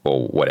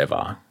or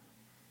whatever.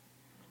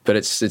 But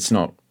it's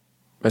not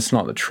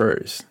the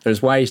truth.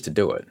 There's ways to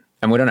do it.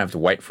 And we don't have to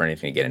wait for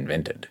anything to get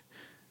invented.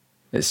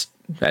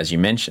 As you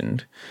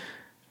mentioned,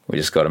 we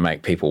just got to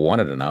make people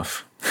want it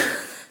enough.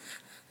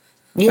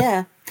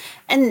 Yeah.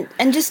 And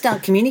just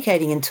start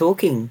communicating and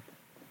talking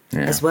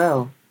as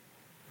well.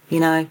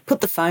 Put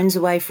the phones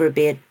away for a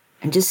bit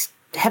and just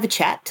have a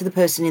chat to the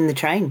person in the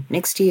train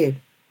next to you.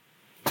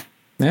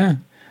 Yeah.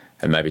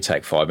 And maybe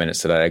take 5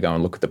 minutes today to go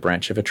and look at the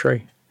branch of a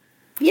tree.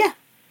 Yeah.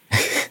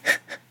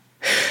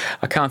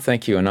 I can't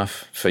thank you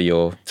enough for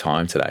your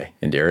time today,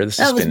 Indira. This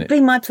has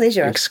been my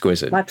pleasure.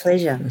 Exquisite. My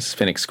pleasure. It's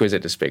been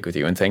exquisite to speak with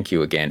you, and thank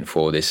you again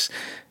for this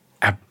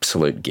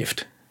absolute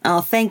gift.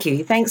 Oh, thank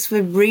you. Thanks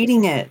for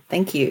reading it.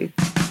 Thank you.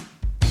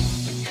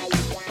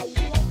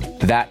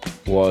 That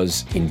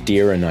was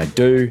Indira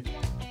Naidoo,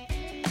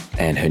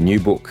 and her new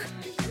book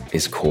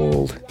is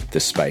called The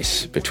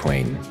Space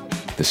Between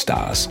the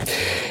Stars.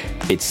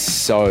 It's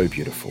so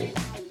beautiful,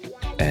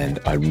 and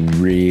I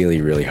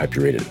really, really hope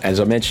you read it. As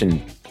I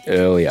mentioned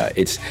earlier,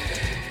 it's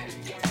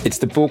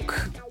the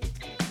book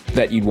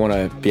that you'd want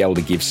to be able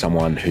to give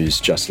someone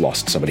who's just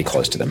lost somebody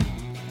close to them.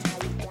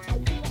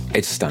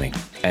 It's stunning.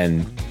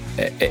 And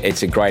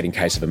it's a great in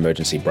case of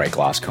emergency break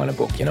glass kind of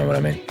book, you know what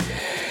I mean?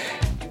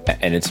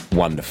 And it's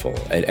wonderful.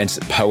 And it's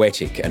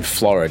poetic and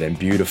florid and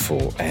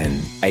beautiful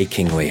and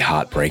achingly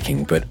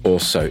heartbreaking, but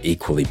also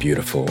equally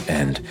beautiful.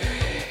 And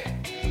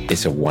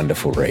it's a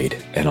wonderful read.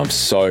 And I'm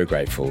so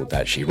grateful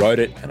that she wrote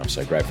it, and I'm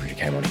so grateful she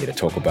came on here to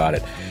talk about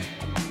it.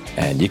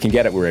 And you can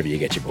get it wherever you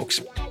get your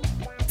books.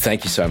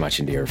 Thank you so much,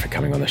 Indira, for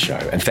coming on the show.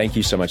 And thank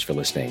you so much for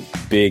listening.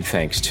 Big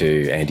thanks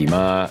to Andy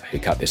Marr, who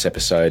cut this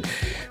episode,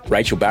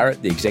 Rachel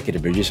Barrett, the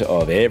executive producer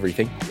of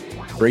everything,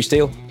 Bree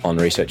Steele on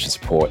research and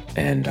support,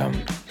 and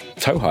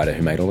Toehider,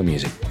 who made all the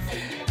music.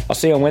 I'll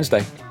see you on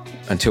Wednesday.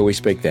 Until we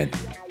speak then,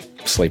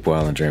 sleep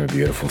well and dream of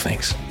beautiful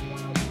things.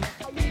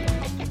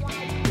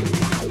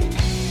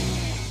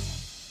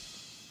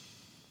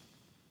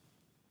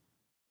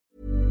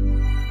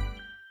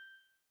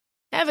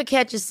 Ever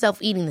catch yourself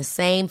eating the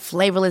same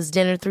flavorless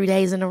dinner 3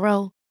 days in a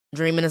row?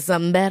 Dreaming of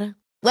something better?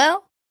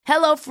 Well,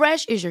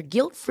 HelloFresh is your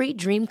guilt-free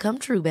dream come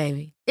true,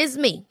 baby. It's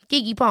me,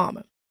 Keke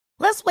Palmer.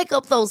 Let's wake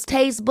up those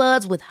taste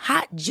buds with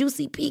hot,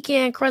 juicy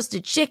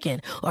pecan-crusted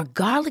chicken or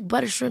garlic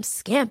butter shrimp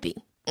scampi.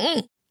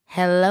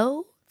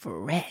 Hello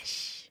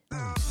Fresh.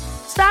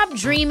 Stop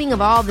dreaming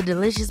of all the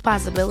delicious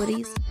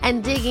possibilities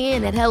and dig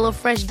in at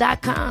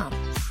HelloFresh.com.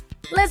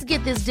 Let's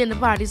get this dinner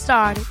party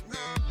started.